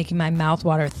 It's just making my mouth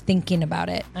water thinking about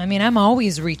it. I mean, I'm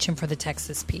always reaching for the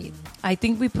Texas Pete. I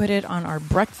think we put it on our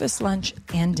breakfast, lunch,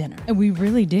 and dinner. And we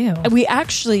really do. And we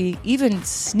actually even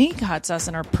sneak hot sauce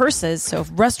in our purses, so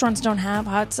if restaurants don't have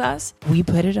hot sauce, we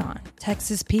put it on.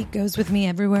 Texas Pete goes with me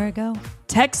everywhere I go.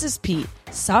 Texas Pete,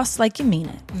 sauce like you mean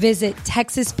it. Visit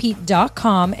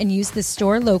TexasPete.com and use the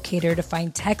store locator to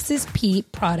find Texas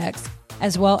Pete products,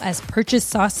 as well as purchase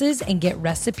sauces and get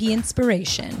recipe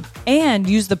inspiration. And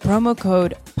use the promo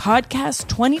code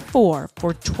podcast24 for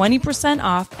 20%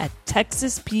 off at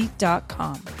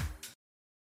TexasPete.com.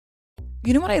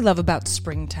 You know what I love about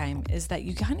springtime is that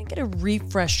you kind of get to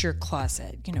refresh your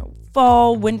closet. You know,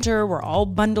 fall, winter, we're all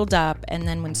bundled up. And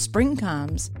then when spring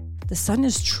comes, the sun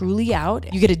is truly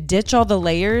out. You get to ditch all the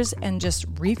layers and just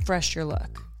refresh your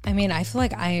look. I mean, I feel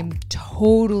like I am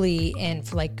totally in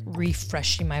for like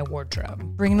refreshing my wardrobe.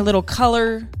 Bringing a little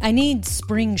color. I need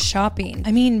spring shopping.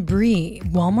 I mean, Brie,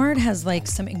 Walmart has like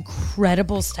some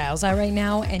incredible styles out right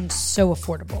now and so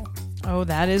affordable. Oh,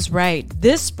 that is right.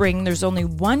 This spring, there's only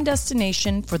one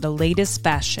destination for the latest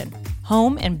fashion.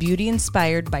 Home and beauty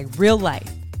inspired by real life.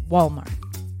 Walmart.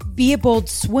 Be it bold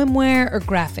swimwear or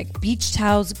graphic beach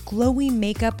towels, glowy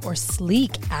makeup or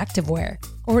sleek activewear,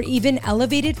 or even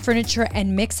elevated furniture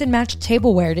and mix and match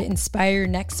tableware to inspire your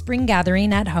next spring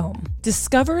gathering at home.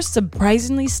 Discover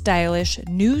surprisingly stylish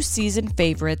new season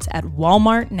favorites at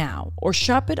Walmart now or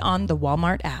shop it on the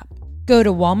Walmart app. Go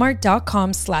to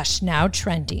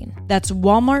walmart.com/nowtrending. That's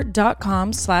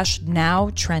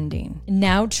walmart.com/nowtrending.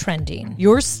 Now trending.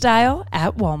 Your style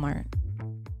at Walmart.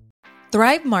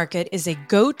 Thrive Market is a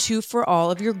go-to for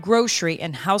all of your grocery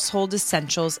and household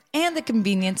essentials, and the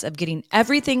convenience of getting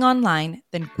everything online,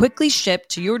 then quickly shipped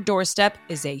to your doorstep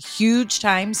is a huge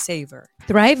time saver.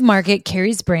 Thrive Market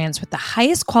carries brands with the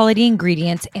highest quality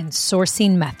ingredients and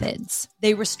sourcing methods.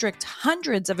 They restrict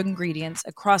hundreds of ingredients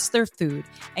across their food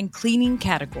and cleaning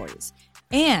categories,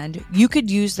 and you could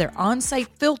use their on-site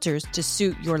filters to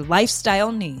suit your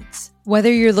lifestyle needs.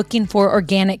 Whether you're looking for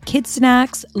organic kid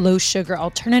snacks, low sugar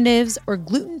alternatives, or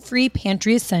gluten-free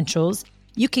pantry essentials,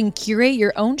 you can curate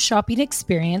your own shopping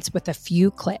experience with a few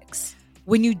clicks.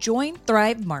 When you join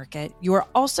Thrive Market, you are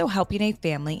also helping a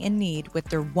family in need with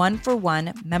their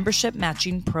 1-for-1 membership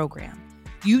matching program.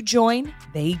 You join,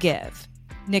 they give.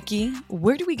 Nikki,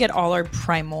 where do we get all our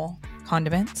primal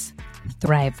condiments?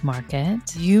 Thrive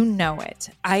Market. You know it.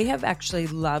 I have actually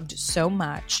loved so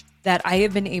much that I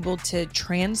have been able to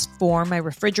transform my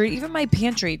refrigerator, even my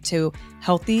pantry, to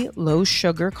healthy,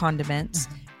 low-sugar condiments.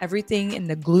 Mm-hmm. Everything in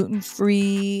the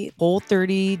gluten-free,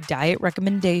 Whole30 diet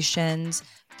recommendations.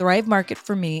 Thrive Market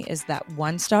for me is that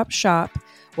one-stop shop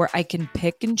where I can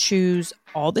pick and choose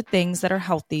all the things that are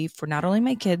healthy for not only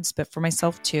my kids, but for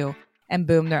myself too. And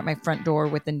boom, they're at my front door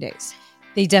within days.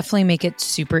 They definitely make it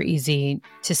super easy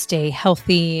to stay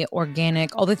healthy,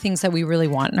 organic, all the things that we really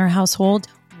want in our household.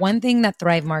 One thing that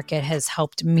Thrive Market has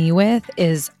helped me with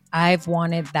is I've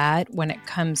wanted that when it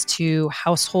comes to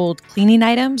household cleaning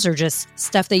items or just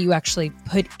stuff that you actually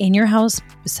put in your house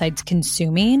besides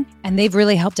consuming. And they've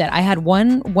really helped it. I had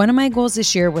one of my goals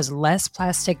this year was less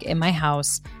plastic in my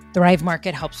house. Thrive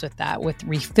Market helps with that, with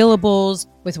refillables,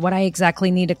 with what I exactly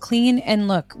need to clean. And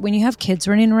look, when you have kids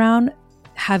running around,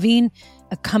 having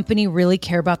a company really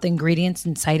care about the ingredients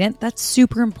inside it, that's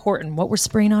super important. What we're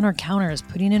spraying on our counters,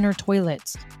 putting in our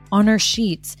toilets, on our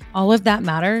sheets, all of that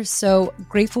matters. So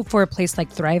grateful for a place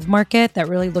like Thrive Market that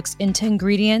really looks into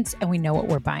ingredients and we know what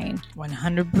we're buying.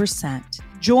 100%.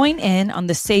 Join in on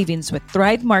the savings with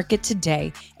Thrive Market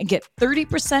today and get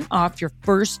 30% off your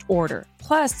first order,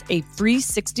 plus a free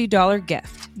 $60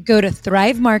 gift. Go to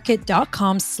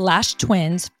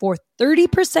thrivemarket.com/twins for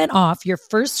 30% off your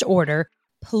first order,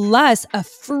 plus a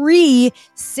free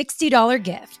 $60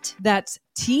 gift. That's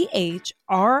THRIVE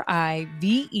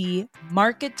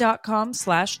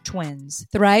market.com/twins.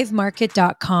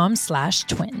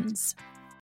 thrivemarket.com/twins.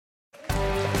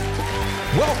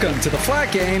 Welcome to the Flag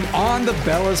Game on the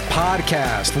Bellas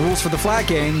Podcast. Rules for the Flag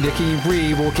Game: Nikki and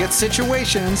Bree will get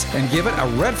situations and give it a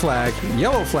red flag,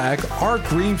 yellow flag, or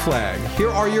green flag.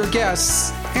 Here are your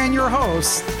guests and your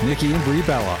hosts, Nikki and Bree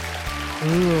Bella.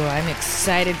 Ooh, I'm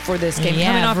excited for this game. Yeah,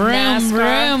 Coming off vroom,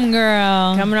 NASCAR. vroom,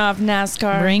 girl. Coming off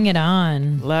NASCAR. Bring it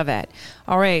on. Love it.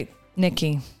 All right,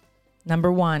 Nikki.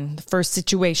 Number one, the first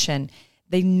situation.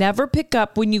 They never pick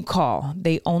up when you call.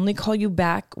 They only call you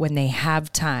back when they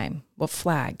have time. What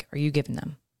flag are you giving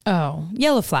them? Oh,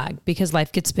 yellow flag, because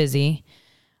life gets busy.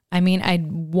 I mean,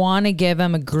 I'd want to give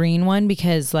them a green one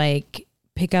because like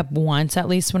pick up once at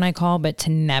least when I call, but to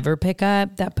never pick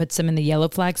up, that puts them in the yellow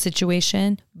flag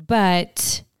situation.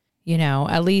 But, you know,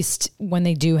 at least when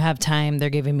they do have time, they're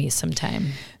giving me some time.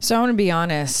 So I want to be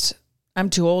honest. I'm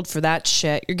too old for that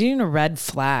shit. You're getting a red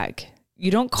flag. You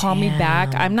don't call me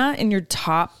back. I'm not in your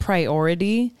top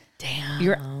priority. Damn.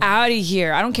 You're out of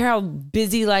here. I don't care how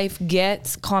busy life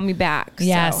gets. Call me back.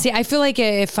 Yeah. So. See, I feel like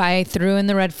if I threw in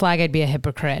the red flag, I'd be a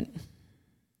hypocrite.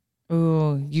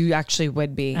 Ooh, you actually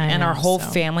would be. And our whole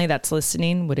family that's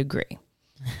listening would agree.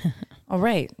 All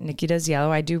right. Nikki does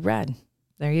yellow. I do red.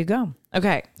 There you go.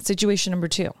 Okay. Situation number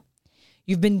 2.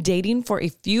 You've been dating for a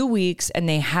few weeks and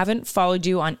they haven't followed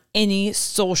you on any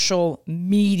social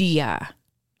media.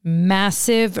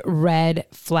 Massive red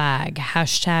flag.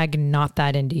 Hashtag not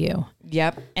that into you.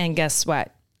 Yep. And guess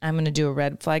what? I'm going to do a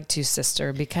red flag too,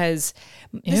 sister, because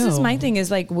this is my thing is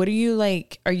like, what are you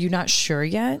like? Are you not sure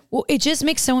yet? Well, it just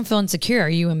makes someone feel insecure. Are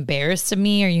you embarrassed of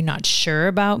me? Are you not sure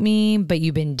about me? But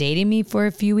you've been dating me for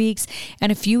a few weeks,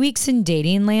 and a few weeks in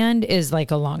dating land is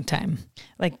like a long time.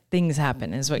 Like things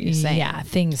happen is what you're saying. Yeah,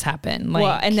 things happen. Like,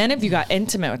 well, and then if you got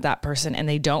intimate with that person and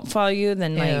they don't follow you,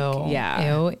 then like,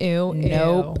 yeah.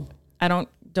 Nope. I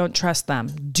don't trust them.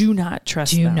 Do not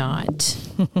trust them. Do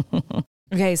not.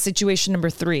 Okay, situation number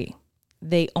 3.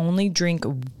 They only drink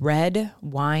red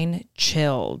wine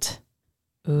chilled.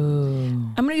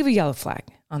 Ooh. I'm going to give a yellow flag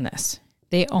on this.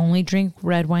 They only drink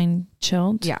red wine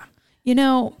chilled? Yeah. You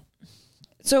know,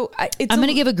 so I'm going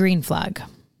to give a green flag.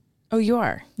 Oh, you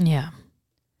are? Yeah.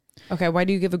 Okay, why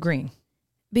do you give a green?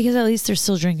 Because at least they're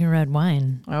still drinking red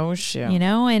wine. Oh, shit. You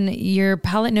know, and your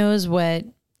palate knows what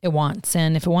it wants.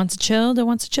 And if it wants it chilled, it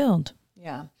wants it chilled.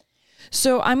 Yeah.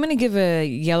 So I'm going to give a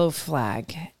yellow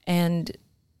flag. And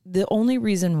the only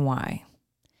reason why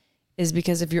is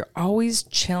because if you're always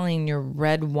chilling your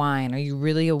red wine, are you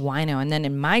really a wino? And then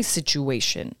in my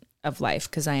situation of life,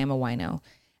 because I am a wino,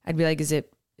 I'd be like,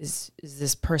 is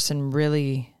this person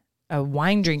really a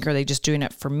wine drinker? Are they just doing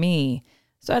it for me?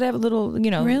 So I'd have a little,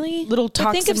 little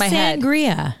talks in my head.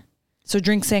 Sangria. So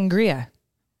drink sangria.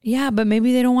 Yeah, but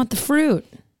maybe they don't want the fruit.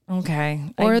 Okay.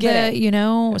 Or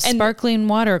sparkling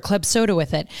water, club soda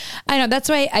with it. I know. That's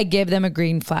why I give them a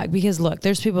green flag because look,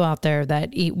 there's people out there that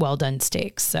eat well done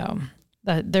steaks. So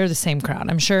they're the same crowd.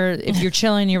 I'm sure if you're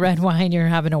chilling your red wine, you're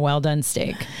having a well done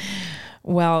steak.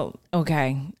 Well,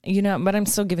 okay. But I'm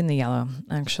still giving the yellow,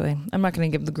 actually. I'm not going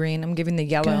to give the green. I'm giving the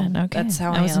yellow. Good, okay. That's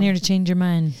how I wasn't here to change your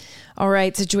mind. All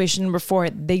right. Situation number 4.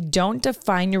 They don't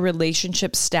define your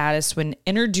relationship status when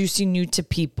introducing you to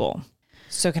people.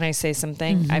 So can I say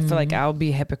something? Mm-hmm. I feel like I'll be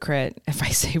a hypocrite if I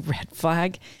say red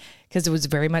flag because it was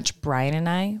very much Brian and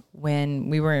I when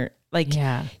we were like,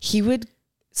 he would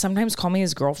sometimes call me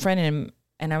his girlfriend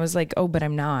and I was like, oh, but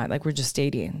I'm not. Like, we're just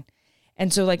dating.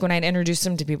 And so like when I'd introduce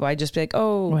him to people, I'd just be like,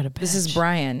 oh, this is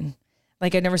Brian.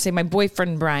 Like I'd never say my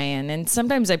boyfriend, Brian. And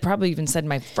sometimes I probably even said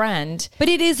my friend. But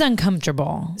it is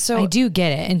uncomfortable. So I do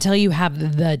get it until you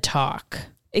have the talk.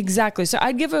 Exactly. So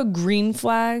I'd give a green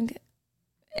flag.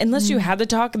 Unless you have the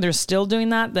talk and they're still doing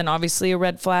that, then obviously a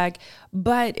red flag.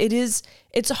 But it's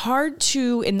hard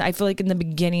to, and I feel like in the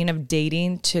beginning of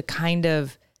dating to kind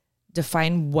of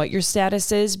define what your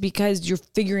status is because you're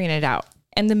figuring it out.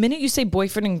 And the minute you say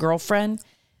boyfriend and girlfriend,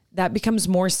 that becomes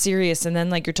more serious. And then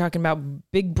like you're talking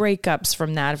about big breakups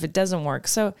from that if it doesn't work.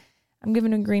 So I'm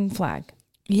giving a green flag.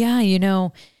 Yeah,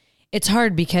 it's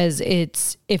hard because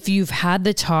if you've had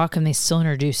the talk and they still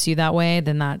introduce you that way,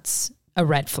 then that's a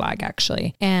red flag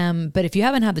actually. But if you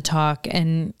haven't had the talk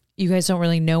and you guys don't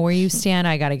really know where you stand,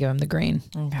 I got to give them the green.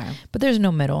 Okay. But there's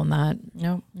no middle in that.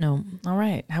 No. All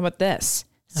right. How about this?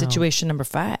 Situation number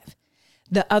 5.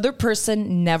 The other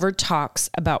person never talks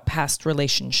about past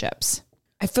relationships.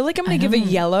 I feel like I'm going to give a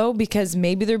yellow because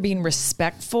maybe they're being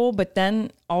respectful, but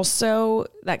then also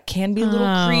that can be a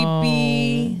little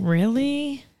creepy.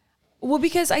 Really? Well,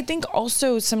 because I think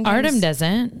also sometimes Artem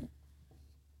doesn't.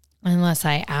 Unless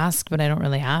I ask, but I don't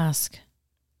really ask.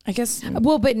 I guess.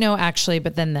 Well, but no, actually,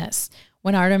 but then this.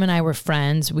 When Artem and I were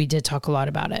friends, we did talk a lot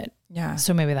about it. Yeah.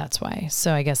 So maybe that's why.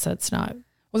 So I guess that's not.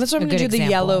 Well, that's what I'm going to do the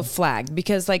yellow flag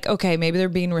because like, okay, maybe they're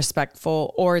being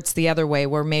respectful or it's the other way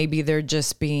where maybe they're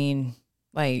just being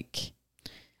like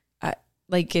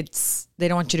they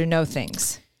don't want you to know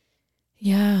things.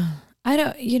 Yeah. I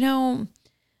don't,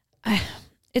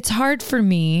 it's hard for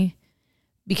me.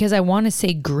 Because I want to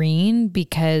say green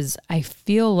because I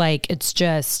feel like it's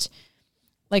just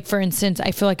Like, for instance,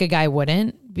 I feel like a guy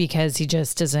wouldn't because he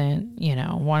just doesn't,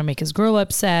 want to make his girl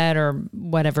upset or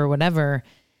whatever.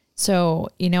 So,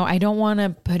 I don't want to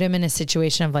put him in a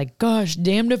situation of like, gosh,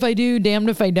 damned if I do, damned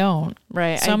if I don't.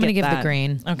 Right. So I'm going to give the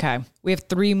green. Okay. We have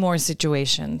 3 more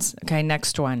situations. Okay.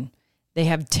 Next one. They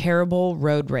have terrible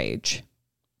road rage.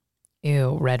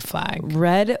 Ew, red flag.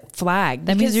 Red flag.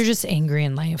 That means you're just angry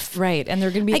in life. Right. And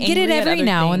they're going to be I get it angry at every other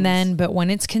now and things. then, but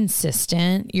when it's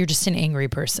consistent, you're just an angry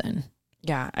person.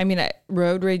 Yeah. I mean,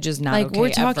 road rage is not Like okay we're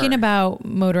talking ever. about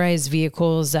motorized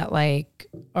vehicles that like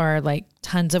are like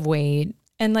tons of weight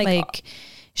And like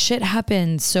shit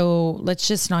happens. So let's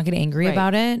just not get angry Right.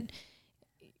 about it.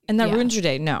 and that yeah. ruins your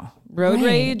day. No. Road Right.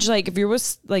 rage, like if you're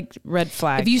with like red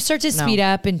flag. If you start to speed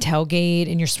up and tailgate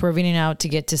and you're swerving it out to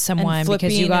get to someone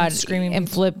because you flipping got and screaming. and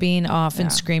flipping off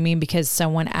and screaming because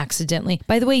someone accidentally,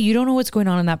 by the way, you don't know what's going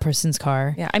on in that person's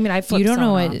car. Yeah. I mean, I flipped You don't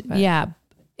know someone what, off, but- yeah.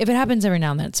 If it happens every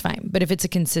now and then, it's fine. But if it's a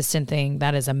consistent thing,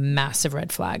 that is a massive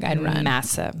red flag. I'd run.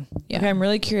 Massive. Yeah. Okay, I'm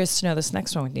really curious to know this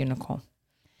next one with you, Nicole.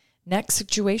 Next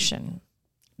situation.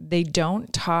 They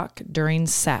don't talk during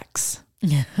sex.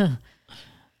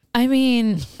 I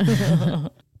mean,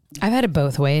 I've had it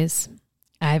both ways.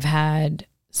 I've had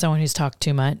someone who's talked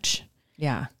too much,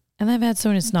 Yeah. and I've had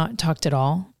someone who's not talked at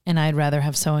all. And I'd rather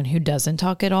have someone who doesn't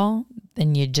talk at all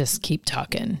than you just keep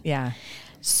talking. Yeah.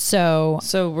 So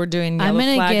We're doing I'm yellow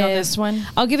gonna flag give on this one.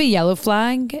 I'll give a yellow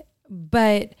flag,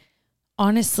 but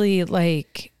honestly,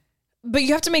 like, But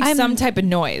you have to make some type of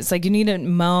noise. Like you need to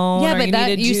moan. yeah, or but you that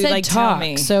need to you do, said like, tell talk.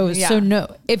 me. So Yeah. no.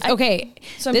 If okay,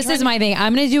 So I'm this trying is to- my thing.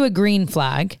 I'm going to do a green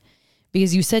flag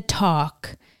because you said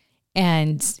talk,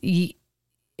 and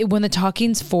when the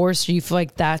talking's forced, or you feel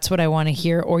like that's what I want to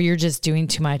hear, or you're just doing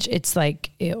too much. It's like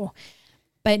ew.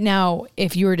 But now,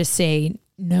 if you were to say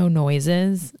no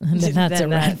noises, then that's a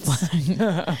red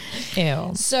flag.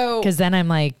 Ew. So Because then I'm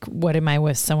like, what am I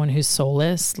with someone who's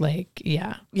soulless? Like,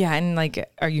 yeah. yeah, and like,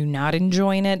 are you not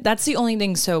enjoying it? That's the only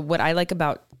thing. So what I like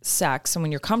about sex and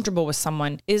when you're comfortable with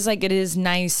someone is like, it is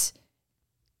nice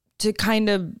to kind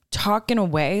of talk in a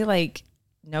way like,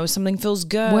 no, something feels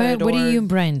good. What do or- you and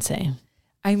Brian say?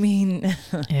 I mean,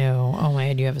 Ew. Oh my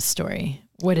God, you have a story.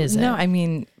 What is it? no, I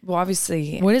mean, well,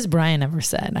 obviously, What has Brian ever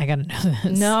said? I got to know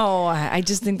this. no, I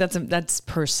just think that's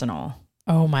personal.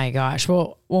 Oh my gosh.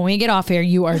 Well, when we get off air,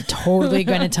 you are totally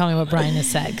going to tell me what Brian has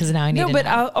said because now I need No, to but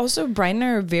know. also Brian and I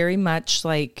are very much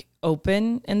like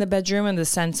open in the bedroom in the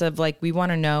sense of like, we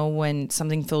want to know when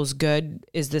something feels good.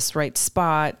 Is this right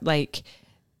spot? Like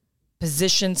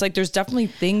positions, like there's definitely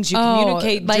things you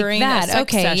communicate like during that. a sex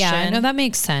Okay, session. yeah. No, that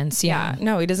makes sense. Yeah.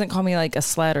 No, he doesn't call me like a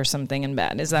slut or something in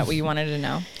bed. Is that what you wanted to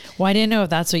know? Well, I didn't know if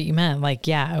that's what you meant. Like,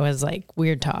 yeah, it was like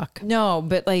weird talk. No,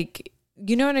 but like,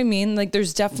 you know what I mean? Like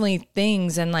there's definitely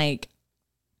things, and like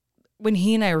when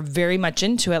he and I are very much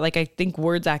into it, like I think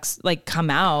words like come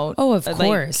out. Oh, of Like,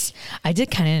 course. I did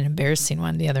kind of an embarrassing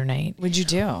one the other night. What'd you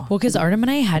do? Well, because Artem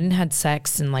and I hadn't had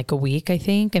sex in like a week, I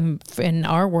think. And in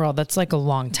our world, that's like a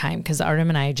long time because Artem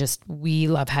and I we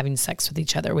love having sex with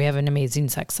each other. We have an amazing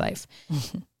sex life.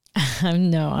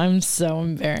 No, I'm so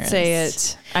embarrassed. Say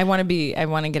it. I want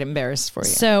to get embarrassed for you.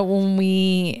 So when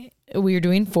we were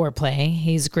doing foreplay,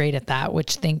 he's great at that,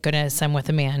 which thank goodness I'm with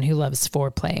a man who loves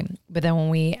foreplay. But then when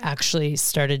we actually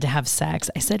started to have sex,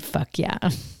 I said, fuck yeah.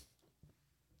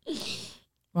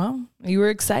 Well, you were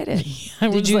excited. I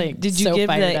was Did you like did you so give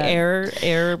the fired up.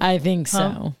 air? I think so.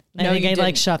 Huh? I No, think you I like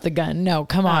didn't. shot the gun. No,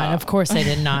 come on. Of course I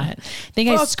did not. I think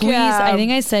I Fuck squeezed. yeah. I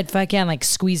think I said fuck yeah and like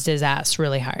squeezed his ass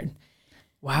really hard.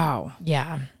 Wow.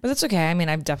 Yeah. But that's okay. I mean,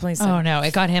 I've definitely said. Oh no,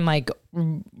 it got him like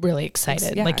really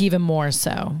excited, Yeah. like even more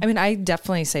so. I mean, I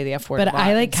definitely say the F word. But a lot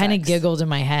I like in kind of sex. giggled in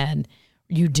my head.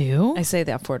 You do? I say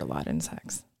the F word a lot in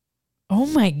sex. Oh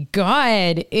my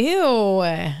God. Ew.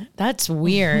 That's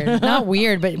weird. Not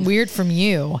weird, but weird from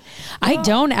you. I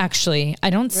don't actually. I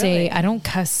don't say, I don't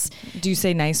cuss. Do you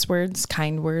say nice words,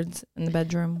 kind words in the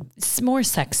bedroom? It's more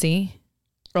sexy.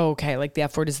 Oh, okay. Like the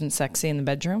F word isn't sexy in the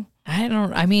bedroom?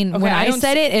 I mean, Okay, when I I don't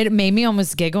said it made me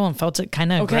almost giggle and felt it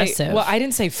kind of aggressive. Well, I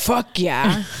didn't say fuck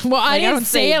yeah. Well, I Like, didn't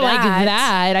say it like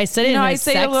that. I said it in No, a I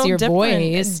say it a little sexier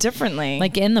voice. differently.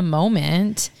 Like in the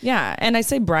moment. yeah. And I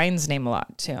say Brian's name a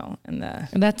lot too.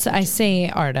 I say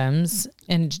Artem's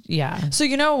and yeah. So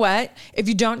you know what? If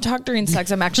you don't talk during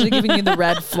sex, I'm actually giving you the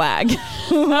red flag.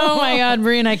 Oh my God,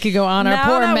 Brie and I could go on. Our Now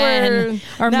poor that men.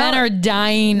 Our men now- are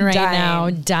dying right Dying. now.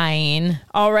 Dying.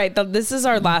 All right. This is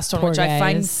our last one, Poor which I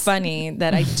find guys. funny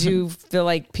that I do feel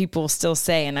like people still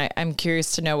say. And I'm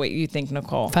curious to know what you think,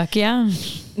 Nicole. Fuck yeah.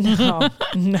 No.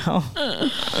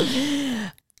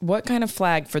 What kind of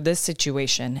flag for this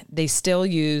situation? They still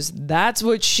use "that's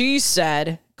what she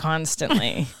said"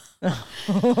 constantly.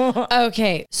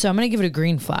 Okay, so I'm going to give it a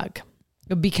green flag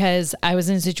because I was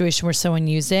in a situation where someone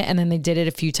used it and then they did it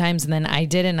a few times and then I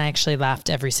did it and I actually laughed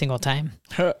every single time.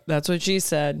 That's what she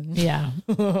said. Yeah.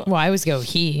 Well, I always go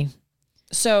he.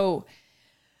 So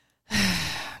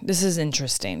this is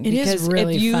interesting. It is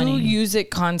really if you funny. use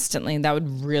it constantly, that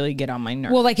would really get on my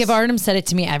nerves. Well, like if Artem said it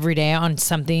to me every day on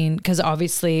something, because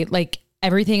obviously like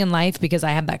everything in life, because I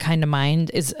have that kind of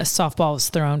mind, is a softball is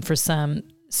thrown for some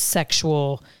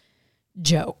sexual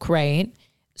joke, right?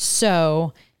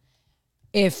 So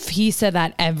if he said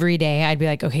that every day, I'd be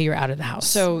like, okay, you're out of the house.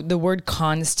 So the word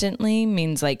constantly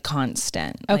means like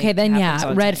constant. Okay, like then happens all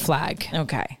yeah, the red time. flag.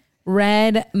 Okay.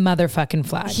 Red motherfucking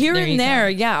flag. Here you and go. there,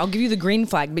 yeah, I'll give you the green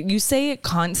flag, but you say it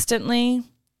constantly,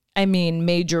 I mean,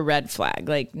 major red flag.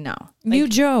 Like, no. Like, You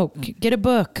joke. Get a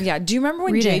book. yeah. Do you remember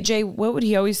when Read it. JJ, what would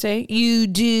he always say? You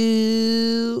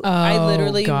do. I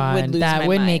literally would lose that my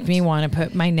would mind. make me want to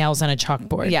put my nails on a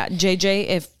chalkboard. Yeah, JJ,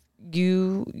 if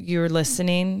you're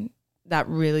listening, that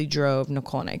really drove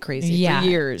Nicole and I crazy for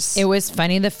years. It was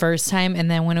funny the first time, and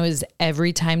then when it was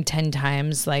every time 10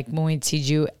 times, like when we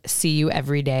see you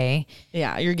every day.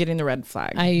 Yeah, you're getting the red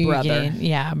flag, brother.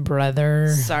 Brother.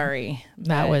 Sorry.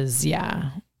 That but- was,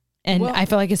 yeah. And Well- I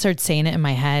felt like I started saying it in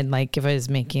my head, like if I was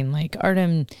making like,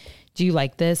 Artem, do you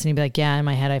like this? And he'd be like, yeah. In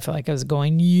my head, I felt like I was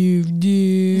going, you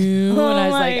do. And I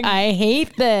was like, I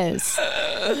hate this.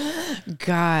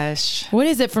 Gosh. What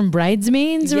is it from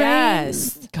Bridesmaids?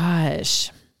 Yes. Right?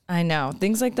 Gosh. I know.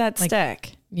 Things like that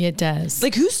stick. Yeah, it does.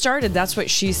 Like, who started That's What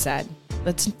She Said?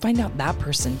 Let's find out that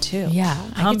person too. Yeah.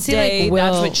 I Hump could see Day, like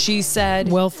That's What She Said.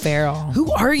 Will Ferrell.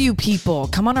 Who are you people?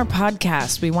 Come on our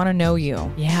podcast. We want to know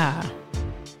you. Yeah.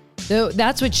 So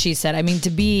that's what she said. I mean,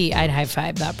 I'd high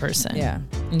five that person. Yeah.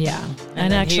 Yeah.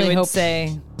 And then actually he would hope.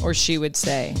 say, or she would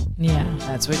say, Yeah.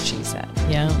 That's what she said.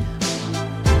 Yeah.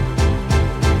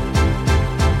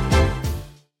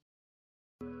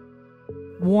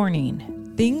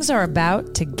 Warning. Things are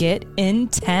about to get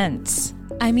intense.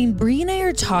 I mean, Bree and I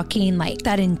are talking like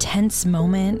that intense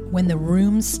moment when the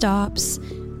room stops,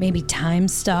 maybe time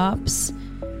stops,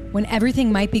 when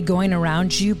everything might be going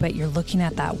around you, but you're looking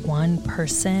at that one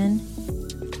person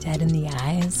dead in the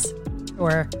eyes,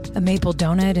 or a maple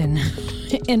donut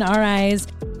in our eyes.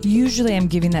 Usually I'm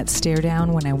giving that stare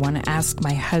down when I want to ask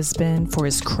my husband for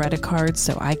his credit card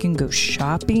so I can go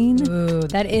shopping. Ooh,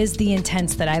 that is the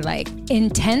intense that I like.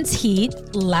 Intense heat,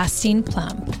 lasting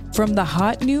plump. From the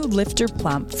hot new Lifter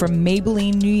Plump from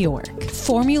Maybelline, New York.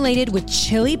 Formulated with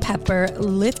chili pepper,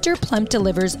 Lifter Plump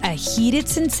delivers a heated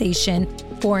sensation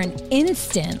for an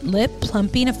instant lip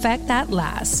plumping effect that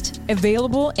lasts.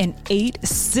 Available in 8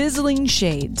 sizzling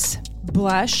shades.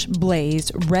 Blush,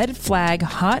 Blaze, Red Flag,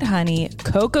 Hot Honey,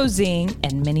 Cocoa Zing,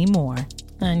 and many more.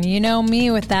 And you know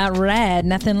me with that red,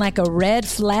 nothing like a red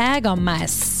flag on my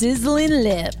sizzling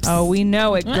lips. Oh, we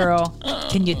know it, girl.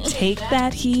 Can you take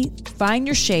that heat? Find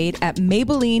your shade at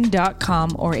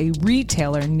Maybelline.com or a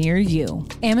retailer near you.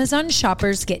 Amazon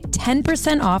shoppers get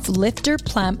 10% off Lifter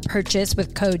Plump purchase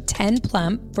with code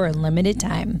 10PLUMP for a limited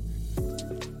time.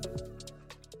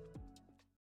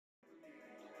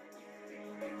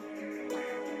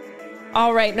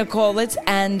 All right, Nicole, let's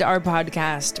end our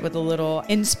podcast with a little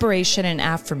inspiration and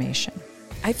affirmation.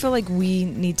 I feel like we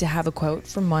need to have a quote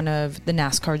from one of the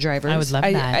NASCAR drivers. I would love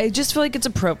that. I just feel like it's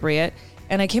appropriate.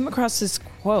 And I came across this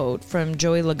quote from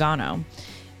Joey Logano,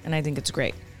 and I think it's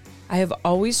great. I have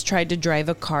always tried to drive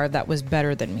a car that was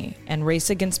better than me and race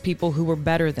against people who were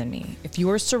better than me. If you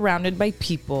are surrounded by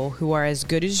people who are as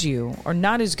good as you or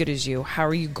not as good as you, how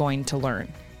are you going to learn?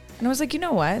 And I was like, you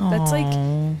know what? That's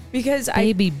like, because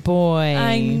Baby boy.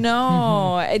 I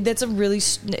know. That's a really,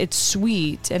 it's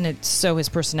sweet and it's so his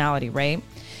personality, right?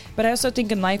 But I also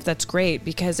think in life that's great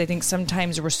because I think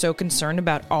sometimes we're so concerned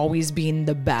about always being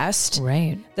the best.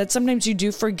 Right. That sometimes you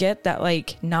do forget that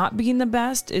like not being the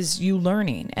best is you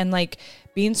learning, and like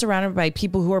being surrounded by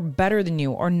people who are better than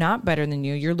you or not better than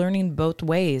you. You're learning both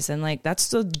ways. And like, that's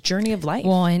the journey of life.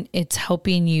 Well, and it's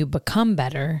helping you become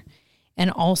better.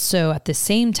 And also at the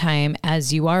same time,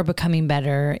 as you are becoming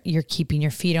better, you're keeping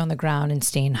your feet on the ground and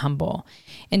staying humble.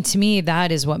 And to me,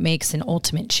 that is what makes an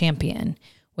ultimate champion.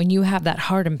 When you have that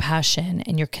heart and passion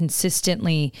and you're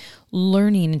consistently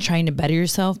learning and trying to better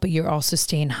yourself, but you're also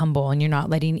staying humble and you're not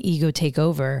letting ego take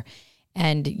over.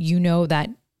 And you know that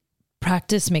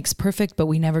practice makes perfect, but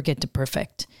we never get to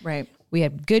perfect. Right. We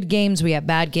have good games, we have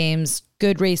bad games,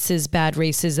 good races, bad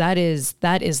races. That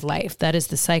is life. That is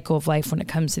the cycle of life when it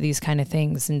comes to these kind of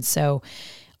things. And so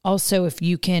also if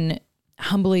you can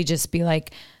humbly just be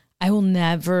like, I will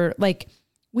never, like,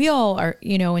 we all are,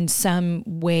 in some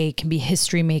way can be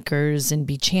history makers and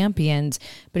be champions.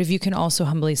 But if you can also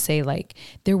humbly say, like,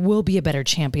 there will be a better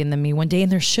champion than me one day,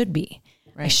 and there should be.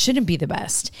 Right. I shouldn't be the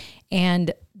best.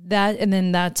 And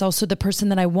then that's also the person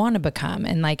that I want to become.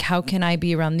 And like, how can I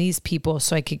be around these people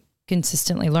so I could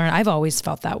consistently learn? I've always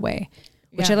felt that way,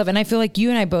 which I love. And I feel like you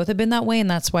and I both have been that way. And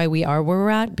that's why we are where we're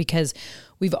at, because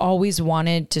we've always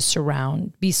wanted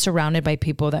to be surrounded by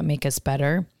people that make us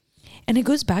better. And it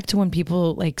goes back to when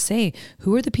people like say,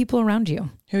 who are the people around you?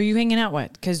 Who are you hanging out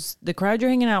with? Because the crowd you're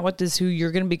hanging out with is who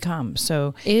you're going to become.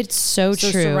 So it's so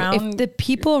true. If the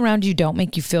people around you don't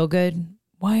make you feel good,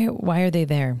 why are they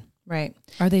there? Right.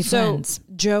 Are they friends? So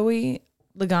Joey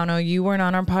Logano, you weren't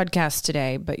on our podcast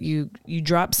today, but you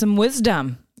dropped some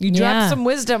wisdom. You dropped some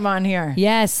wisdom on here.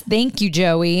 Yes. Thank you,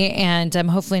 Joey. And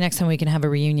hopefully next time we can have a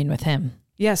reunion with him.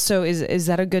 Yeah. So is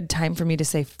that a good time for me to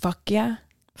say, fuck yeah?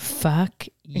 Fuck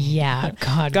yeah.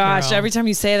 God, gosh, girl. every time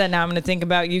you say that now, I'm going to think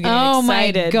about you getting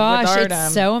excited. Oh my gosh, with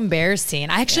it's so embarrassing.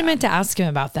 I actually meant to ask him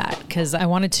about that because I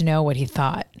wanted to know what he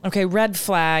thought. Okay, red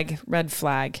flag.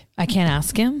 I can't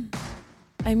ask him?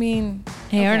 I mean...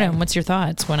 Hey, Artem, what's your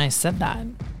thoughts when I said that?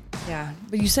 Yeah,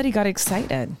 but you said he got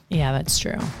excited. Yeah, that's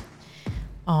true.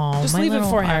 Oh, just leave it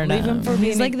for him. Leave him for me.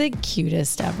 He's like the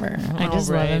cutest ever. I just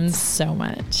love him so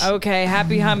much. Okay,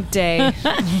 happy hump day.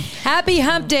 Happy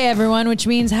hump day, everyone, which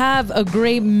means have a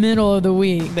great middle of the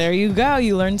week. There you go.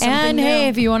 You learned something And new. hey,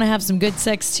 if you want to have some good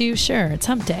sex too, sure, it's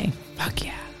hump day. Fuck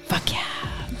yeah. Fuck yeah.